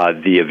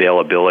the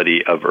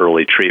availability of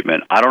early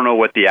treatment. I don't know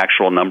what the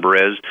actual number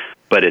is,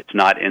 but it's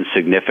not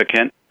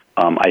insignificant.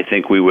 I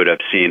think we would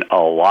have seen a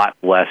lot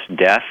less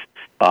death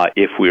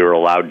if we were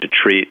allowed to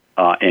treat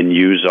and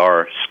use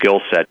our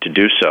skill set to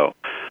do so.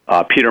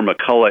 Peter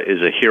McCullough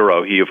is a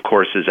hero. He, of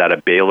course, is out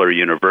of Baylor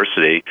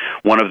University,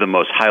 one of the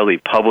most highly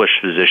published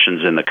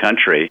physicians in the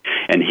country,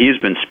 and he's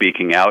been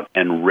speaking out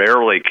and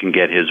rarely can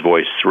get his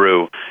voice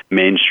through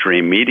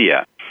mainstream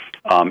media.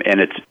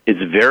 And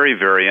it's very,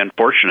 very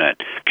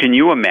unfortunate. Can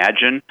you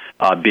imagine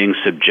being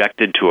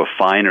subjected to a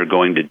fine or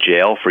going to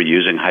jail for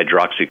using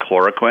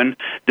hydroxychloroquine?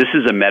 This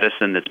is a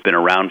medicine that's been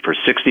around for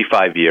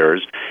 65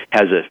 years,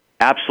 has an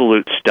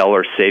absolute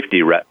stellar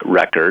safety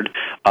record,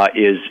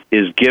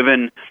 is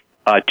given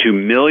to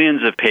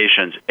millions of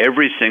patients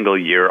every single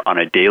year on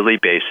a daily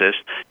basis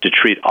to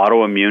treat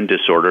autoimmune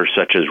disorders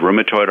such as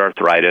rheumatoid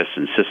arthritis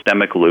and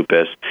systemic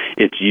lupus.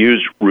 It's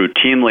used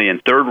routinely in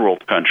third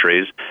world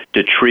countries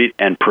to treat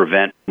and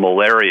prevent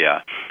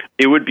malaria.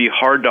 It would be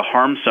hard to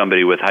harm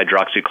somebody with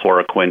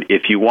hydroxychloroquine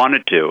if you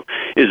wanted to.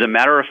 As a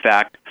matter of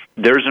fact,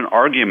 there's an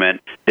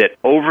argument that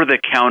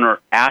over-the-counter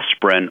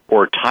aspirin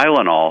or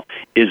Tylenol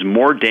is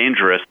more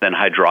dangerous than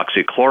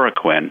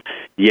hydroxychloroquine,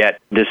 yet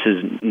this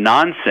is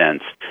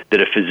nonsense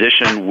that a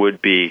physician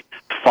would be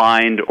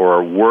fined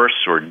or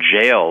worse or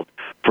jailed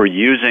for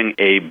using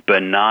a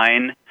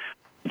benign,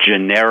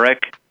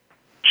 generic,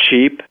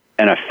 cheap,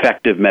 and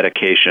effective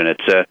medication.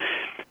 It's a,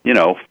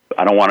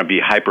 I don't want to be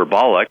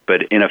hyperbolic,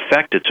 but in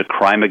effect, it's a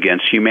crime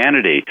against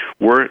humanity.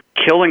 We're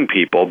killing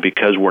people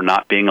because we're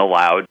not being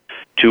allowed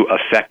to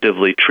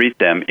effectively treat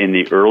them in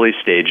the early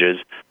stages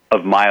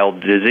of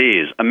mild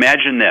disease.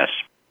 Imagine this.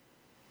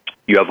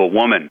 You have a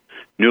woman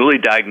newly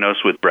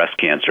diagnosed with breast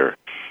cancer,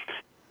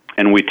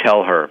 and we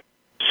tell her,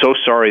 so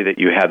sorry that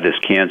you have this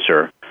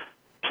cancer.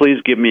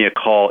 Please give me a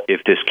call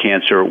if this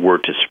cancer were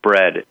to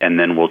spread, and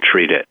then we'll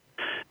treat it.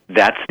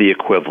 That's the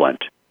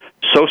equivalent.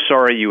 So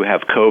sorry you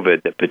have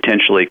COVID that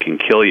potentially can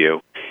kill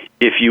you.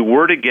 If you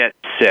were to get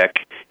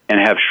sick and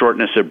have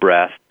shortness of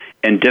breath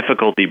and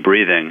difficulty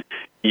breathing,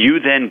 you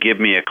then give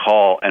me a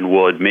call and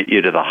we'll admit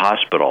you to the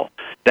hospital.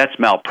 That's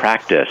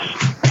malpractice,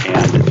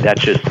 and that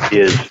just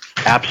is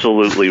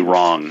absolutely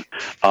wrong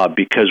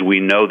because we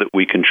know that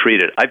we can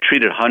treat it. I've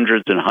treated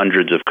hundreds and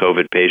hundreds of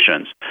COVID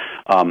patients,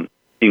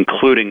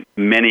 including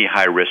many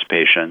high-risk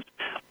patients,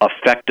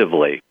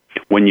 effectively.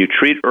 When you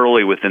treat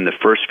early within the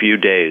first few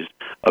days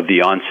of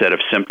the onset of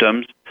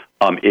symptoms,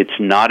 it's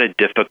not a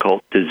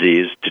difficult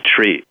disease to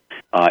treat.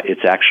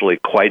 It's actually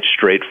quite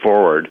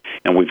straightforward,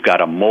 and we've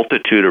got a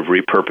multitude of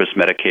repurposed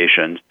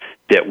medications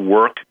that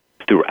work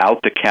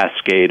throughout the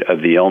cascade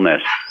of the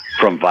illness,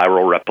 from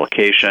viral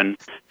replication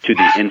to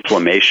the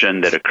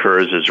inflammation that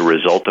occurs as a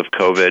result of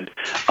COVID,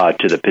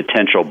 to the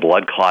potential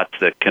blood clots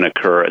that can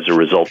occur as a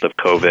result of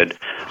COVID.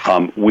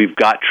 We've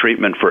got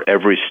treatment for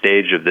every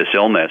stage of this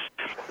illness,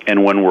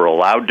 and when we're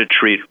allowed to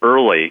treat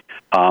early,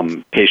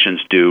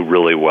 patients do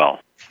really well.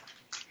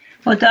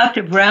 Well,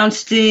 Dr.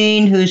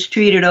 Brownstein, who's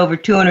treated over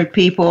 200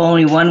 people,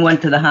 only one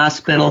went to the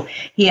hospital.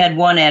 He had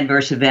one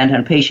adverse event on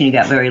a patient who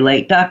got very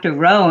late. Dr.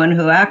 Rowan,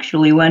 who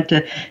actually went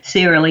to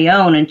Sierra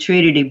Leone and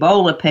treated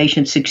Ebola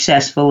patients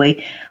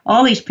successfully.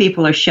 All these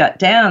people are shut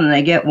down, and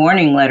they get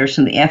warning letters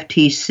from the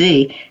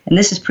FTC, and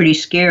this is pretty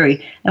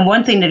scary. And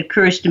one thing that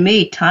occurs to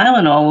me,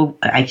 Tylenol,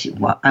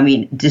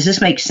 does this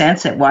make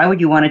sense? That why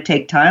would you want to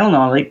take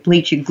Tylenol? It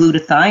depletes your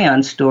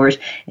glutathione stores,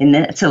 and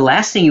that's the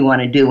last thing you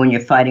want to do when you're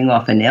fighting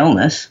off an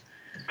illness.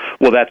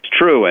 Well, that's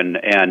true, and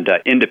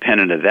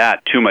independent of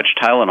that, too much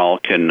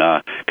Tylenol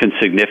can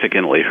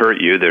significantly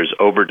hurt you. There's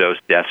overdose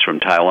deaths from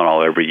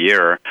Tylenol every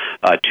year.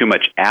 Too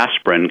much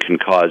aspirin can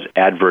cause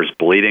adverse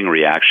bleeding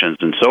reactions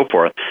and so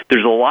forth.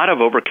 There's a lot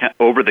of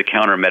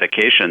over-the-counter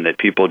medication that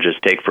people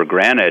just take for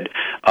granted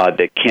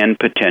that can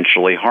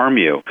potentially harm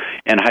you.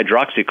 And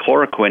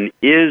hydroxychloroquine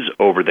is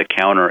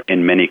over-the-counter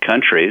in many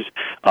countries,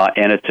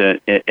 and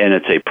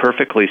it's a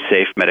perfectly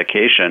safe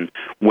medication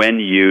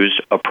when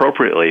used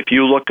appropriately. If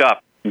you look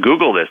up,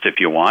 Google this if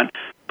you want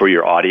for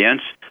your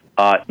audience.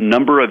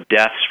 Number of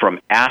deaths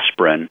from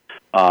aspirin,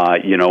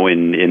 in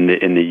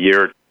the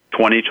year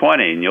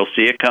 2020, and you'll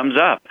see it comes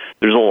up.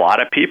 There's a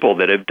lot of people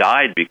that have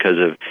died because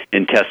of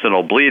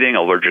intestinal bleeding,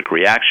 allergic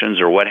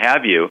reactions, or what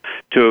have you,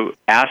 to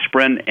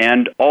aspirin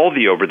and all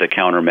the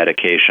over-the-counter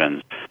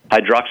medications.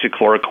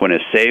 Hydroxychloroquine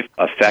is safe,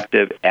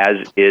 effective, as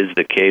is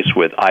the case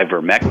with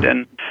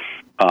ivermectin.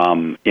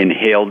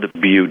 Inhaled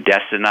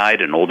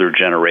budesonide, an older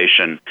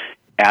generation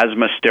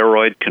asthma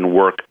steroid, can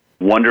work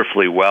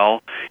wonderfully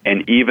well,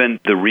 and even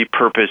the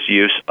repurposed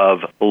use of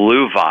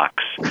Luvox,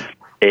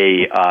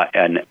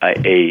 an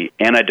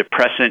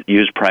antidepressant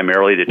used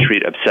primarily to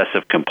treat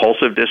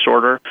obsessive-compulsive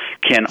disorder,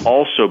 can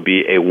also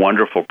be a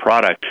wonderful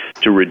product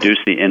to reduce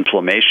the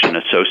inflammation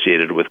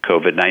associated with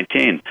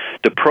COVID-19.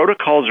 The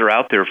protocols are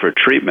out there for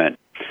treatment.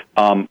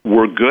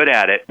 We're good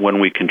at it when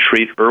we can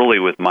treat early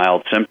with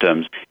mild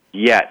symptoms,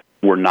 yet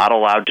we're not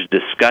allowed to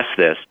discuss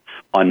this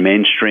on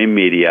mainstream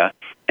media,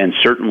 and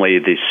certainly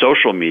the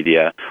social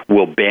media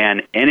will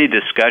ban any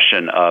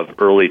discussion of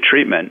early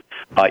treatment,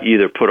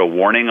 either put a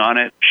warning on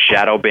it,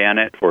 shadow ban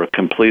it, or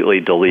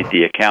completely delete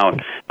the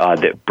account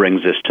that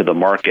brings this to the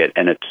market.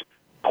 And it's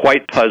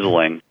quite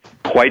puzzling,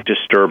 quite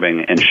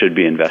disturbing, and should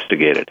be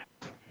investigated.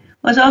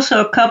 There's also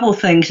a couple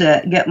things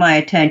that get my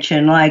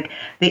attention, like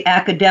the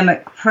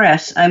academic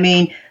press. I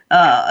mean,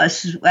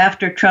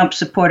 after Trump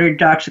supported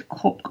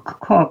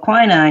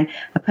doxychloroquine,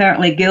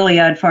 apparently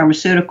Gilead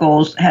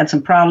Pharmaceuticals had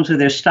some problems with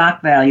their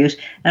stock values,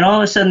 and all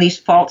of a sudden these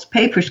false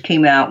papers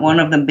came out, one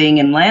of them being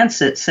in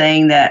Lancet,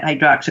 saying that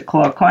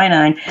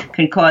hydroxychloroquine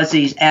can cause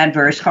these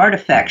adverse heart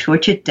effects,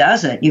 which it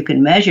doesn't. You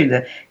can measure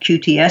the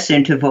QTS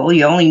interval.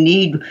 You only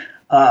need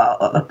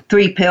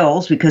 3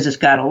 pills because it's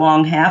got a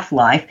long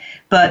half-life,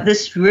 but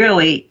this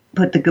really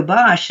put the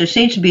kibosh. There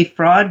seems to be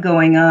fraud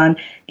going on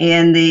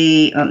in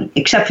the,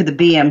 except for the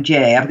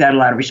BMJ. I've got a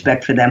lot of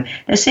respect for them.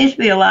 There seems to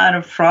be a lot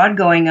of fraud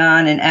going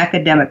on in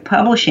academic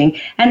publishing.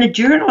 And the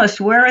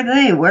journalists, where are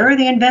they? Where are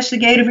the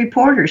investigative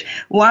reporters?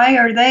 Why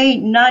are they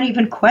not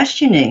even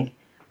questioning?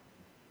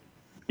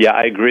 Yeah,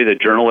 I agree that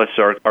journalists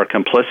are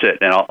complicit.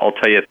 And I'll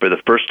tell you, for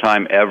the first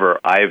time ever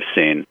I've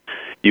seen,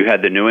 you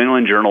had the New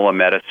England Journal of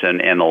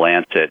Medicine and the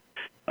Lancet,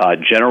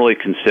 generally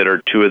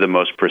considered two of the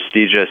most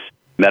prestigious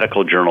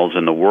medical journals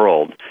in the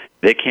world.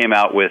 They came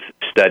out with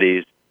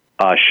studies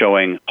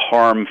showing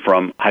harm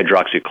from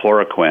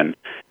hydroxychloroquine,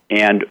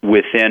 and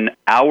within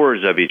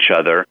hours of each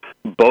other,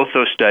 both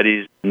those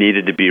studies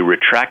needed to be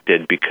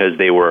retracted because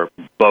they were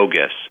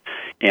bogus.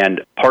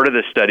 And part of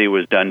the study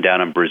was done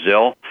down in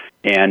Brazil,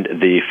 and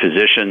the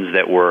physicians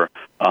that were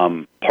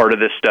part of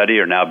this study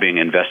are now being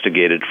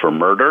investigated for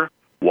murder.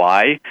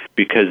 Why?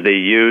 Because they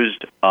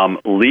used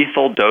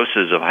lethal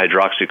doses of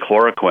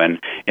hydroxychloroquine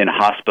in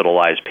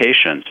hospitalized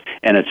patients.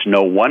 And it's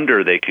no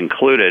wonder they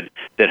concluded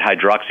that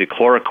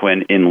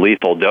hydroxychloroquine in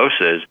lethal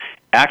doses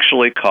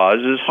actually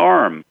causes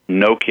harm.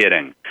 No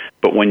kidding.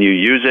 But when you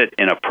use it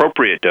in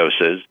appropriate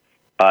doses,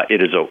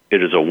 it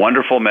is a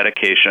wonderful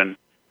medication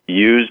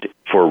used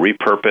for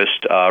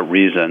repurposed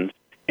reasons,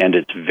 and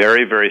it's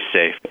very, very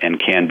safe and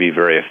can be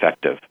very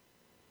effective.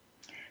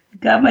 The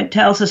government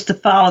tells us to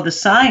follow the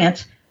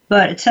science,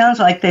 but it sounds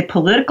like they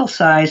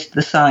politicalized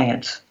the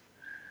science.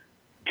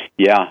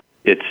 Yeah,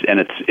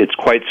 it's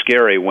quite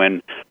scary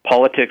when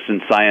politics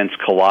and science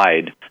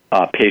collide.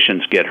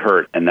 Patients get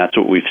hurt, and that's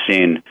what we've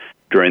seen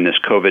during this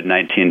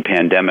COVID-19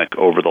 pandemic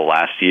over the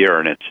last year.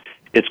 And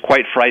it's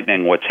quite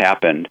frightening what's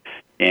happened.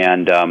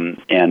 And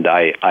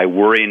I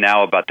worry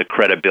now about the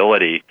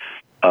credibility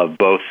of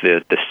both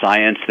the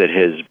science that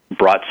has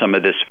brought some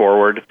of this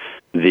forward,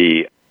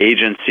 the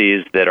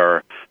agencies that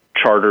are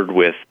chartered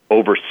with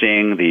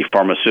overseeing the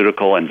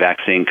pharmaceutical and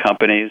vaccine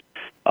companies,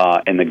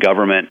 and the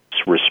government's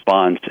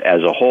response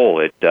as a whole.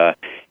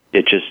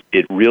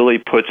 It really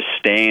puts a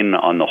stain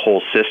on the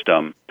whole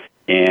system.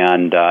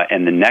 And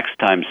the next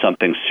time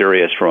something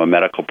serious from a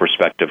medical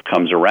perspective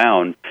comes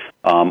around,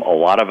 a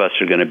lot of us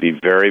are going to be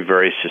very,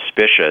 very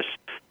suspicious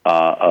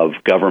of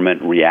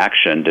government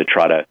reaction to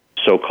try to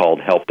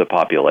so-called help the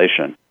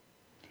population.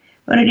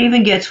 But it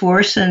even gets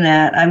worse than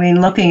that. I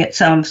mean, looking at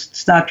some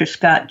Dr.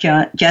 Scott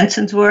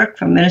Jensen's work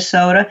from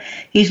Minnesota,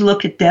 he's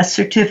looked at death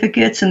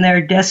certificates, and there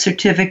are death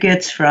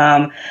certificates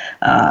from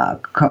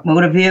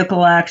motor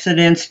vehicle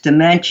accidents,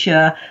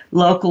 dementia.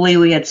 Locally,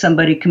 we had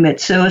somebody commit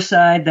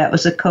suicide. That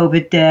was a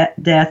COVID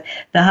death.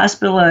 The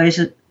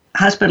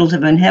hospitals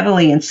have been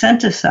heavily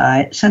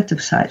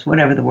incentivized,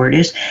 whatever the word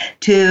is,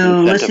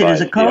 to list it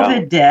as a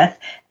COVID death.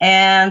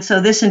 And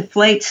so this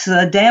inflates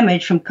the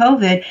damage from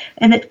COVID,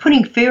 and it's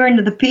putting fear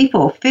into the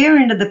people.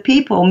 Fear into the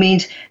people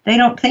means they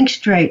don't think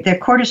straight. Their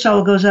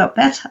cortisol goes up.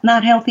 That's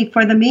not healthy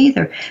for them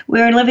either.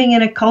 We're living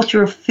in a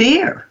culture of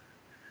fear.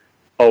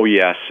 Oh,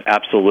 yes,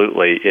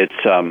 absolutely. It's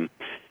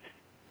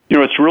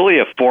it's really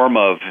a form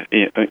of,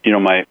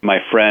 my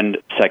friend,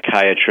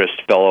 psychiatrist,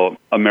 fellow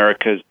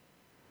America's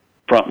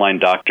frontline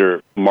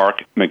doctor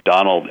Mark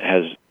McDonald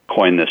has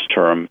coined this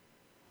term.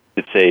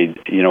 It's a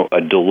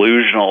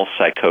delusional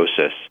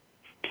psychosis.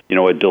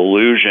 A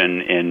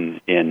delusion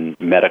in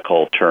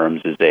medical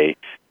terms is a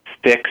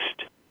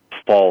fixed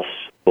false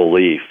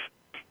belief.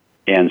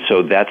 And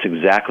so that's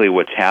exactly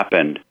what's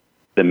happened.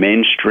 The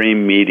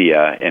mainstream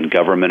media and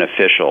government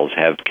officials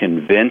have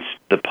convinced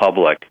the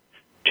public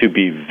to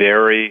be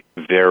very,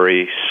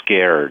 very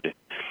scared.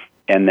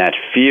 And that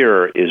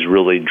fear is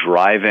really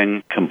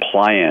driving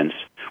compliance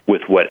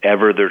with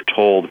whatever they're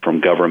told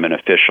from government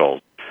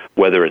officials,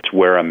 whether it's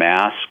wear a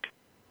mask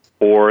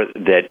or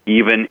that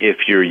even if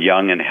you're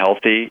young and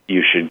healthy,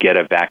 you should get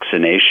a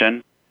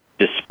vaccination,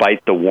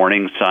 despite the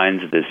warning signs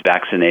that this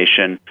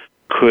vaccination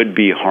could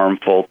be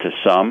harmful to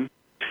some,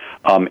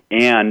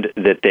 and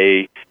that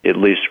they, at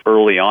least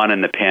early on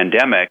in the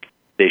pandemic,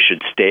 they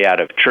should stay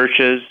out of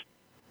churches,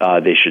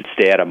 they should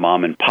stay out of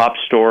mom-and-pop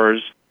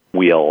stores.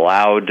 We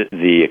allowed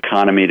the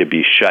economy to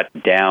be shut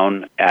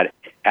down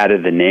out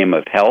of the name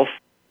of health.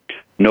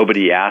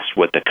 Nobody asked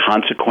what the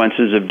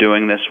consequences of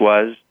doing this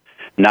was,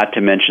 not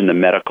to mention the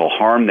medical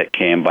harm that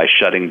came by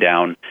shutting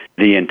down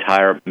the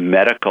entire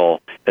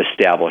medical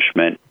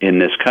establishment in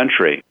this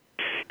country.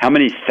 How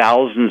many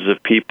thousands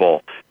of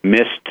people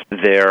missed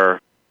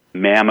their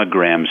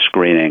mammogram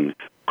screening,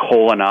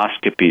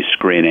 colonoscopy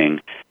screening,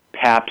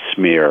 pap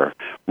smear,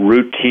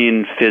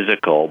 routine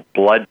physical,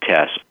 blood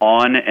tests,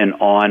 on and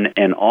on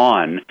and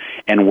on,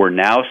 and we're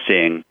now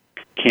seeing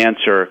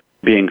cancer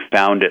being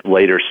found at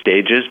later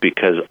stages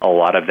because a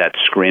lot of that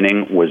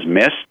screening was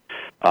missed.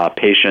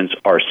 Patients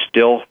are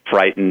still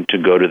frightened to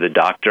go to the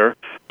doctor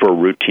for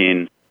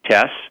routine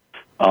tests,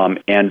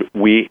 and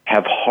we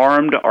have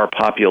harmed our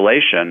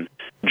population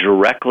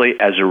directly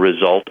as a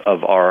result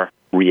of our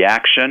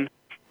reaction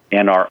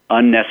and our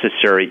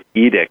unnecessary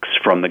edicts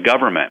from the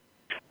government.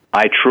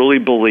 I truly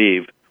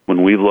believe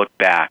when we look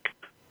back,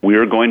 we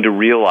are going to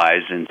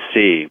realize and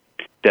see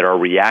that our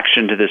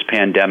reaction to this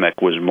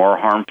pandemic was more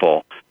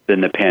harmful than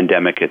the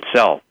pandemic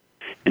itself.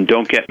 And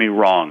don't get me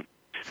wrong,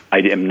 I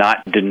am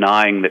not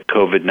denying that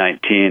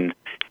COVID-19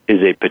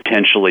 is a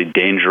potentially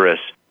dangerous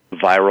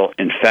viral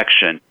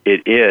infection.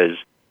 It is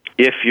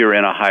if you're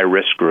in a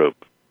high-risk group.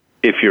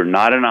 If you're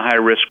not in a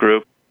high-risk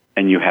group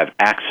and you have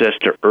access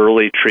to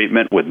early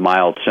treatment with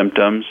mild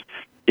symptoms,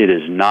 it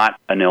is not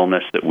an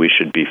illness that we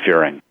should be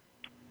fearing.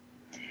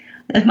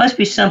 There must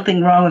be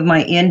something wrong with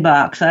my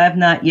inbox. I have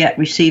not yet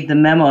received the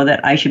memo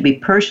that I should be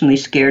personally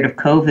scared of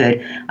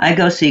COVID. I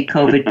go see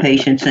COVID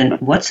patients, and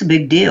what's the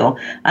big deal?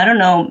 I don't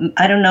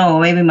know.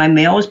 Maybe my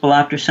mail was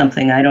blocked or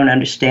something. I don't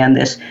understand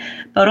this.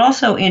 But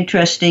also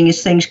interesting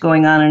is things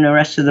going on in the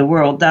rest of the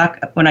world.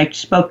 When I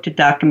spoke to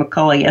Dr.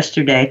 McCullough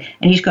yesterday,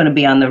 and he's going to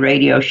be on the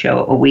radio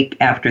show a week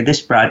after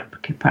this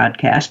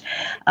podcast,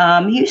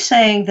 he's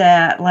saying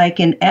that, like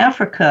in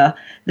Africa,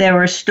 there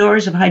were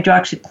stores of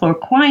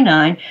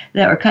hydroxychloroquine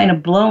that were kind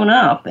of blown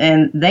up,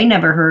 and they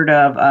never heard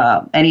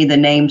of any of the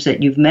names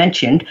that you've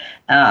mentioned,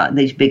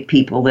 these big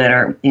people that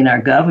are in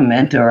our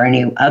government or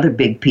any other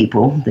big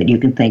people that you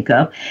can think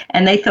of.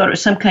 And they thought it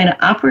was some kind of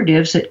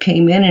operatives that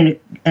came in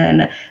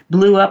and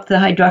blew up the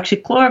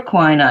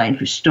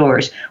hydroxychloroquine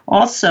stores.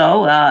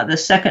 Also, the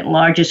second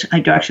largest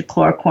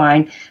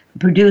hydroxychloroquine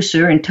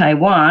producer in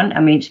Taiwan, I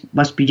mean, it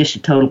must be just a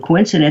total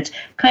coincidence,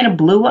 kind of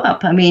blew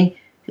up. I mean,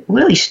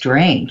 really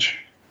strange.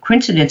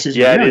 Coincidences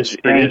are really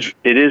strange.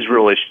 It is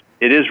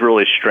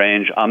really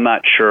strange. I'm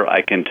not sure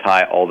I can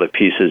tie all the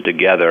pieces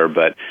together,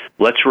 but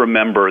let's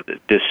remember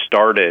that this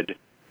started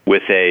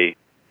with a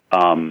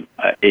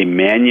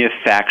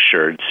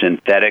manufactured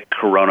synthetic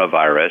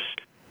coronavirus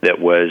that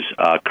was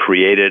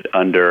created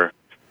under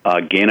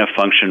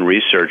gain-of-function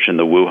research in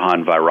the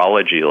Wuhan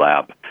virology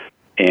lab.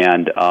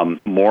 And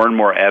more and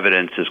more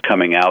evidence is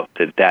coming out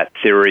that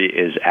theory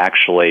is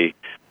actually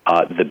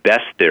the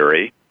best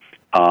theory,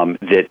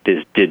 that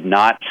did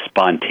not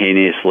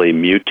spontaneously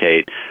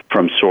mutate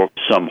from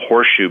some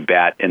horseshoe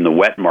bat in the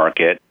wet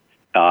market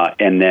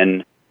and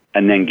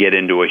then get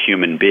into a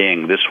human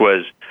being. This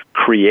was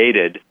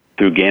created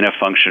through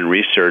gain-of-function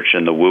research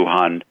in the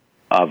Wuhan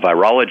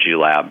virology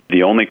lab.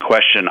 The only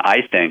question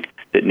I think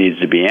that needs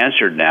to be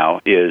answered now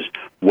is,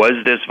 was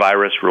this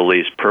virus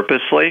released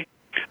purposely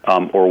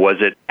or was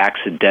it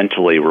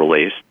accidentally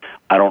released?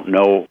 I don't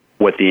know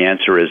what the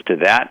answer is to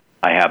that.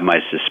 I have my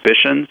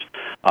suspicions,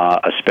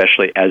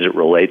 especially as it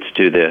relates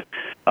to the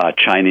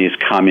Chinese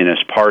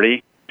Communist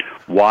Party.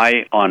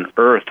 Why on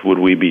earth would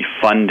we be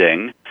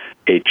funding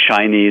a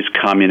Chinese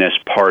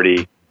Communist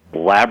Party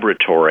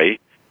laboratory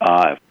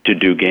to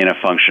do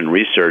gain-of-function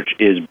research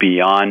is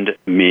beyond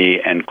me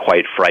and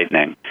quite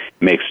frightening.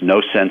 Makes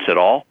no sense at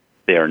all.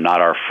 They are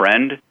not our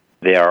friend.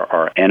 They are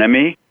our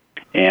enemy.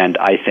 And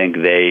I think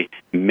they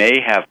may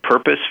have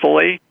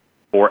purposefully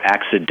or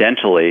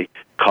accidentally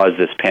caused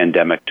this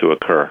pandemic to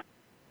occur.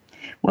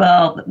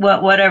 Well,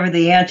 whatever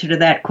the answer to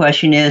that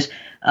question is,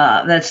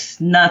 that's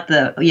not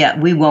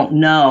we won't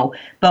know.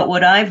 But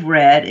what I've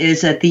read is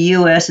that the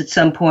U.S. at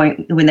some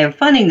point, when they were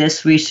funding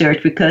this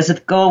research, because the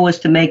goal was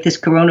to make this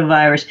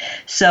coronavirus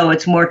so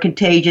it's more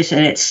contagious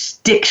and it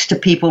sticks to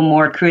people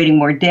more, creating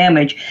more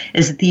damage,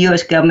 is that the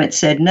U.S. government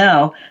said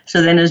no.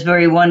 So then there's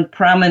one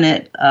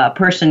prominent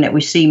person that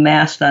we see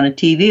masked on a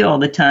TV all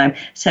the time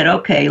said,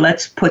 okay,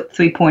 let's put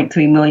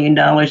 $3.3 million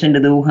into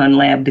the Wuhan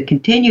lab to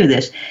continue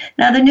this.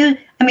 Now,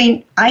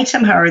 I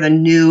somehow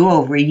knew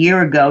over a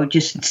year ago,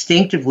 just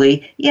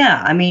instinctively,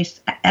 I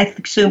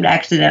assumed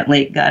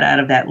accidentally it got out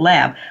of that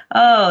lab.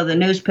 Oh, the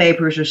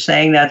newspapers are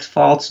saying that's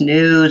false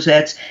news,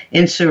 that's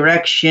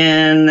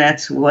insurrection,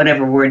 that's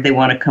whatever word they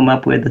want to come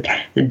up with,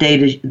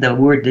 the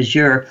word du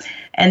jour.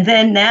 And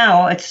then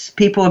now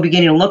people are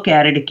beginning to look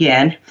at it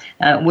again.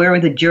 Where are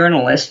the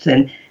journalists?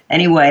 And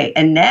anyway,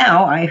 and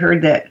now I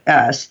heard that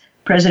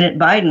President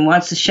Biden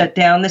wants to shut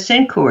down this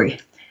inquiry.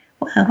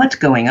 Well, what's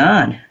going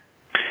on?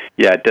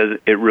 Yeah, it does.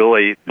 It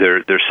really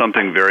there's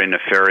something very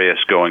nefarious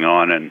going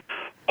on, and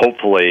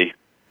hopefully,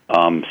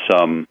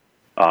 some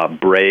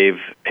brave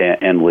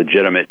and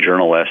legitimate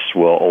journalists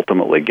will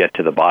ultimately get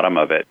to the bottom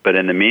of it. But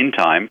in the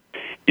meantime,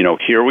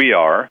 here we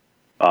are.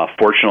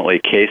 Fortunately,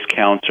 case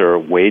counts are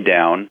way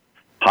down.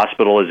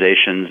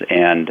 Hospitalizations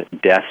and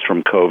deaths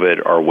from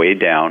COVID are way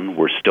down.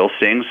 We're still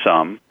seeing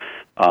some,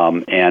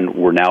 and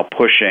we're now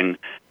pushing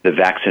the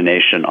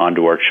vaccination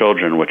onto our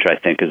children, which I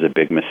think is a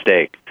big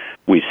mistake.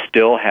 We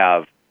still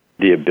have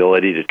the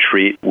ability to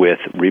treat with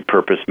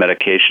repurposed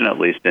medication, at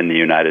least in the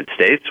United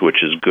States,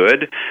 which is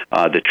good.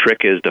 The trick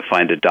is to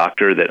find a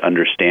doctor that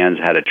understands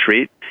how to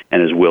treat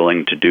and is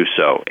willing to do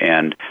so.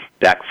 And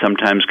that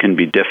sometimes can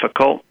be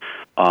difficult.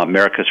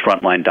 America's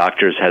Frontline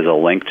Doctors has a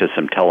link to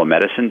some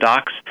telemedicine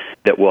docs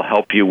that will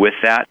help you with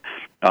that.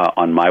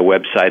 On my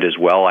website as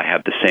well, I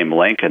have the same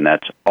link, and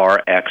that's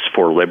RX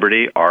for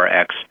Liberty,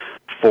 RX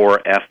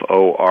for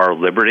FOR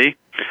Liberty.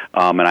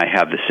 And I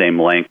have the same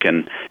link,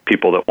 and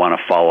people that want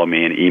to follow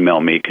me and email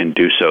me can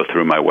do so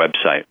through my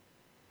website.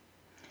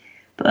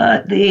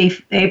 But the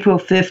April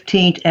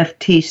 15th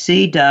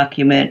FTC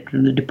document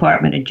from the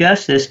Department of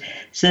Justice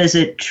says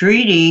that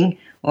treating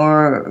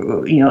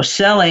or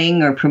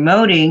selling or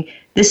promoting,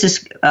 this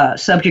is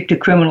subject to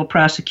criminal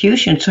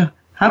prosecution. So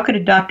how could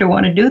a doctor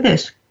want to do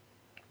this?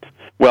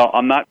 Well,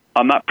 I'm not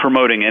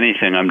promoting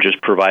anything. I'm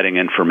just providing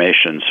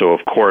information. So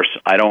of course,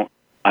 I don't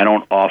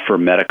offer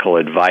medical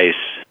advice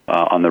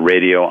on the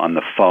radio, on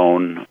the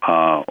phone,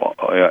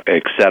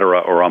 et cetera,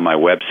 or on my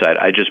website.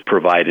 I just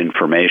provide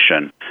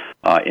information.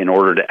 In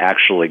order to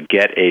actually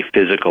get a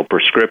physical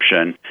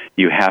prescription,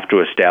 you have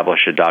to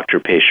establish a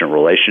doctor-patient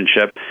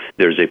relationship.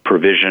 There's a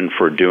provision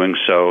for doing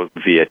so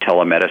via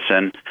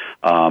telemedicine,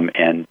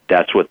 and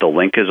that's what the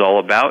link is all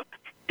about.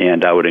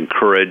 And I would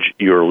encourage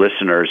your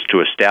listeners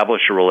to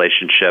establish a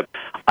relationship,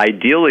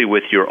 ideally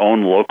with your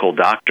own local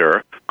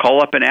doctor.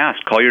 Call up and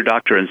ask. Call your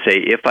doctor and say,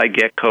 if I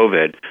get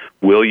COVID,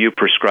 will you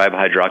prescribe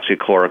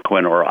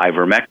hydroxychloroquine or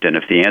ivermectin?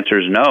 If the answer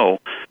is no,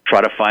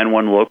 try to find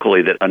one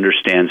locally that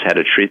understands how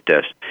to treat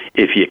this.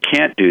 If you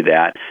can't do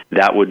that,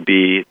 that would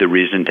be the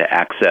reason to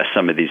access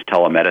some of these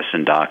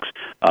telemedicine docs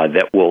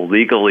that will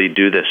legally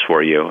do this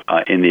for you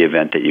in the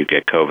event that you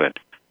get COVID.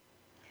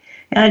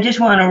 And I just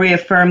want to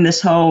reaffirm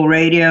this whole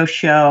radio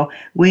show.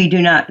 We do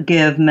not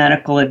give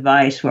medical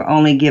advice. We're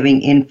only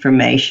giving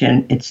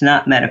information. It's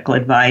not medical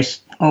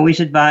advice. Always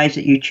advise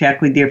that you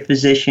check with your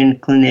physician,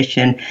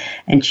 clinician,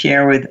 and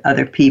share with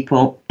other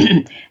people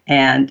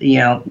and,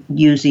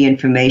 use the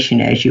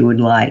information as you would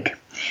like.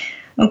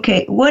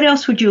 Okay, what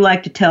else would you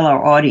like to tell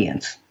our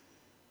audience?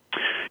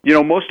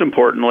 Most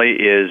importantly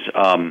is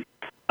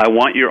I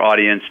want your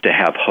audience to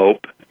have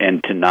hope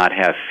and to not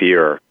have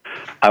fear.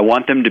 I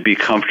want them to be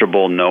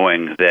comfortable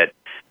knowing that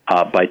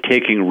by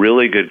taking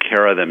really good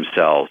care of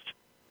themselves,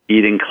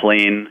 eating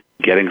clean,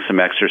 getting some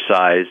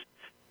exercise,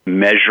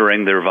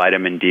 measuring their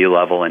vitamin D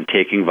level and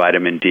taking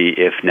vitamin D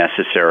if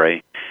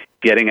necessary,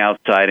 getting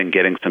outside and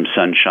getting some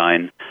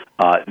sunshine,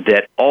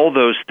 that all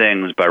those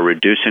things, by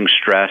reducing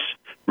stress,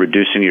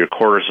 reducing your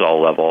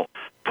cortisol level,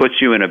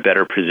 puts you in a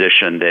better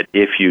position that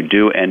if you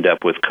do end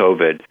up with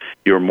COVID,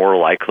 you're more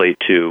likely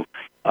to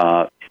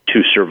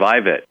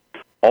survive it.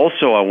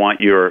 Also, I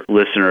want your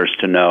listeners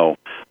to know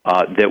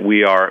that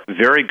we are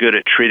very good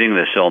at treating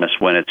this illness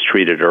when it's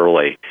treated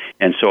early.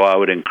 And so I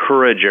would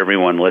encourage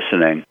everyone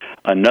listening,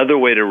 another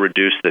way to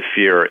reduce the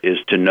fear is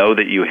to know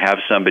that you have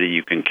somebody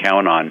you can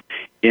count on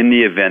in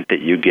the event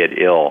that you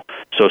get ill.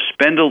 So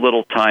spend a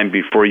little time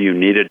before you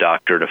need a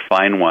doctor to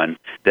find one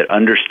that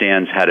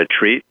understands how to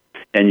treat.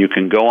 And you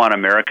can go on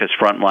America's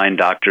Frontline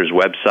Doctors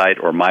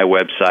website or my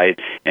website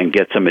and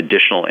get some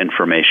additional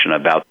information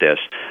about this.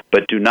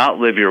 But do not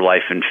live your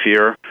life in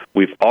fear.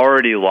 We've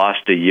already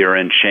lost a year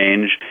and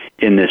change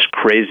in this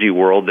crazy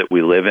world that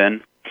we live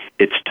in.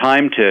 It's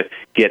time to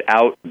get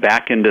out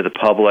back into the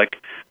public,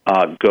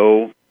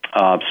 go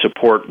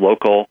support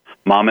local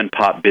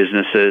mom-and-pop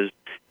businesses,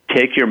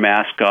 take your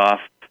mask off,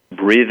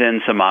 breathe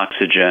in some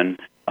oxygen,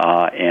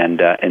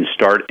 and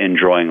start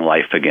enjoying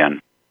life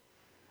again.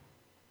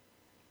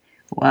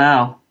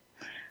 Wow.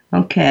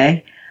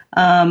 Okay.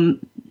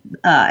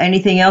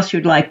 Anything else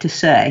you'd like to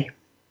say?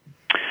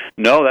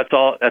 No, that's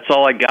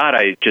all I got.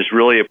 I just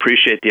really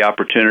appreciate the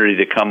opportunity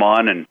to come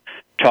on and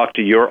talk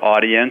to your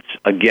audience.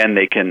 Again,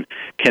 they can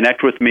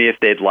connect with me if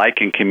they'd like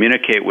and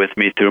communicate with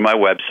me through my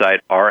website,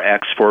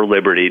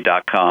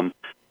 rxforliberty.com,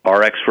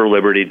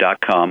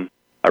 rxforliberty.com.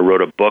 I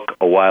wrote a book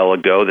a while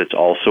ago that's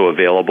also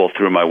available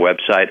through my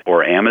website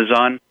or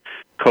Amazon.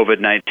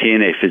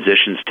 COVID-19, a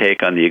physician's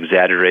take on the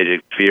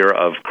exaggerated fear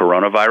of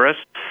coronavirus.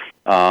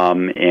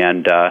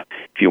 And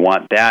if you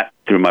want that,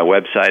 through my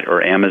website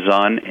or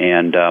Amazon,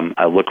 and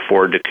I look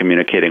forward to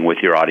communicating with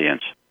your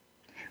audience.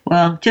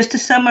 Well, just to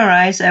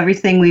summarize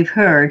everything we've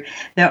heard,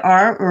 there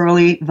are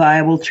early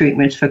viable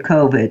treatments for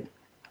COVID.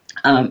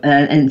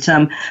 And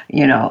some,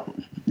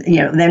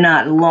 they're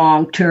not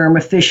long-term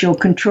official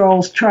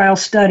controls trial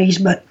studies,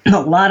 but a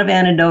lot of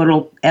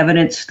anecdotal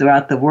evidence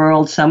throughout the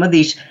world. Some of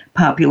these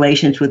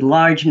populations with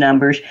large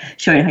numbers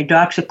showing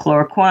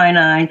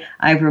hydroxychloroquine,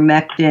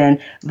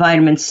 ivermectin,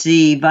 vitamin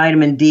C,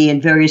 vitamin D,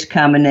 and various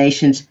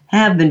combinations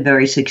have been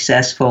very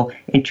successful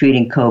in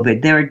treating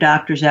COVID. There are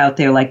doctors out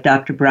there like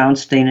Dr.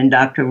 Brownstein and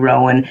Dr.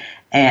 Rowan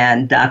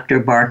and Dr.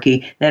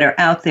 Barkey that are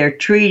out there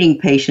treating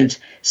patients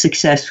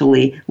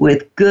successfully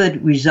with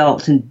good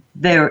results and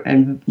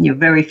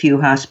very few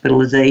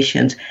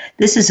hospitalizations.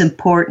 This is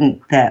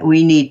important that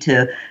we need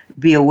to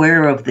be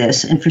aware of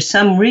this. And for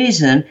some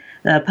reason,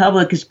 the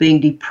public is being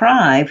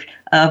deprived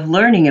of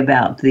learning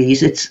about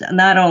these. It's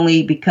not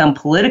only become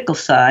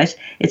politicalized,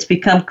 it's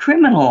become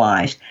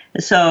criminalized.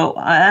 So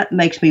that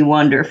makes me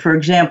wonder. For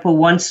example,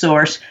 one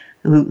source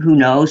who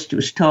knows,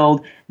 was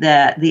told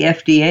that the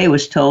FDA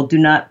was told do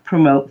not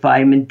promote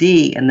vitamin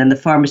D, and then the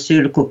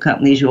pharmaceutical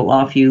companies will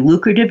offer you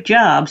lucrative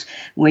jobs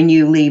when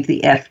you leave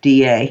the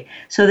FDA.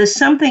 So there's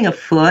something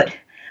afoot.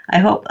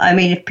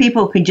 If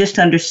people can just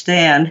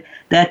understand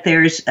that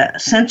there's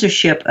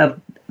censorship of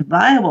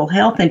viable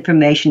health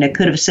information that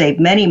could have saved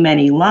many,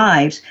 many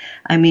lives,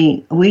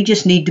 we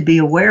just need to be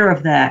aware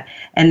of that.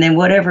 And then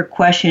whatever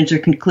questions or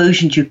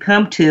conclusions you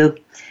come to,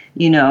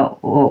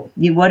 or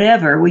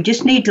whatever, we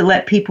just need to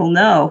let people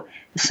know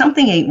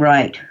something ain't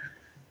right.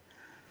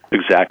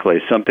 Exactly.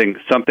 Something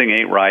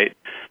ain't right.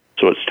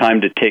 So it's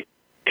time to take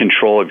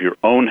control of your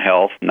own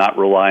health, not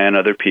rely on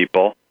other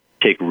people.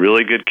 Take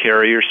really good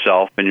care of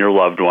yourself and your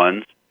loved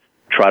ones.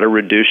 Try to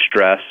reduce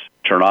stress.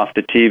 Turn off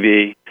the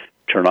TV.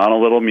 Turn on a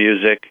little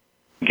music.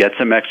 Get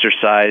some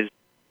exercise.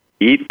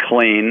 Eat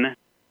clean.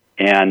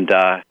 And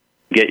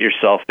get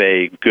yourself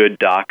a good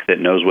doc that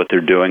knows what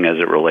they're doing as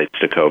it relates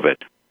to COVID.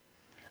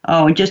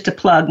 Oh, and just to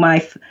plug,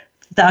 my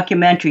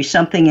documentary,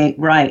 Something Ain't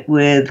Right,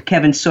 with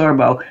Kevin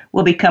Sorbo,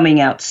 will be coming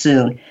out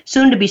soon.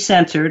 Soon to be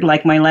censored,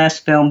 like my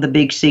last film, The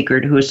Big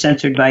Secret, who was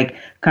censored by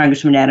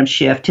Congressman Adam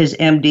Schiff. His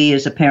MD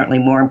is apparently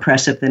more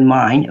impressive than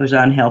mine. It was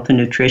on health and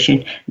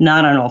nutrition,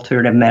 not on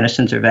alternative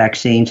medicines or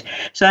vaccines.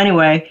 So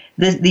anyway,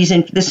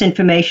 this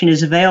information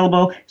is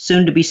available,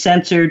 soon to be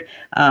censored.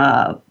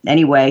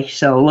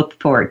 So look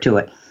forward to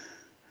it.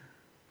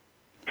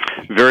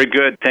 Very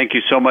good. Thank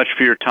you so much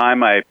for your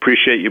time. I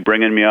appreciate you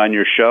bringing me on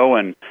your show,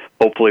 and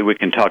hopefully we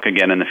can talk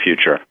again in the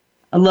future.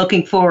 I'm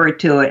looking forward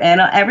to it. And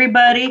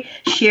everybody,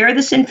 share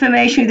this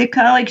information with your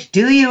colleagues.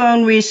 Do your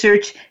own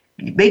research.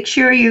 Make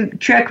sure you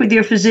check with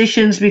your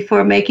physicians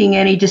before making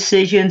any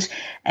decisions.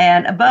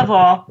 And above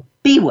all,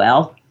 be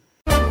well.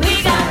 We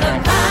got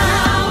the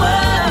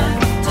power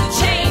to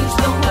change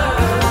the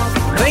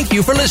world. Thank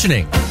you for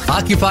listening.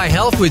 Occupy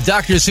Health with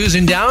Dr.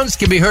 Susan Downs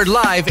can be heard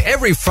live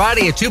every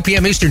Friday at 2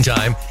 p.m. Eastern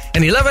Time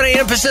and 11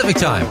 a.m. Pacific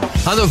Time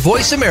on the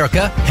Voice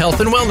America Health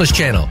and Wellness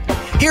Channel.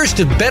 Here's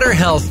to better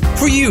health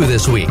for you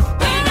this week.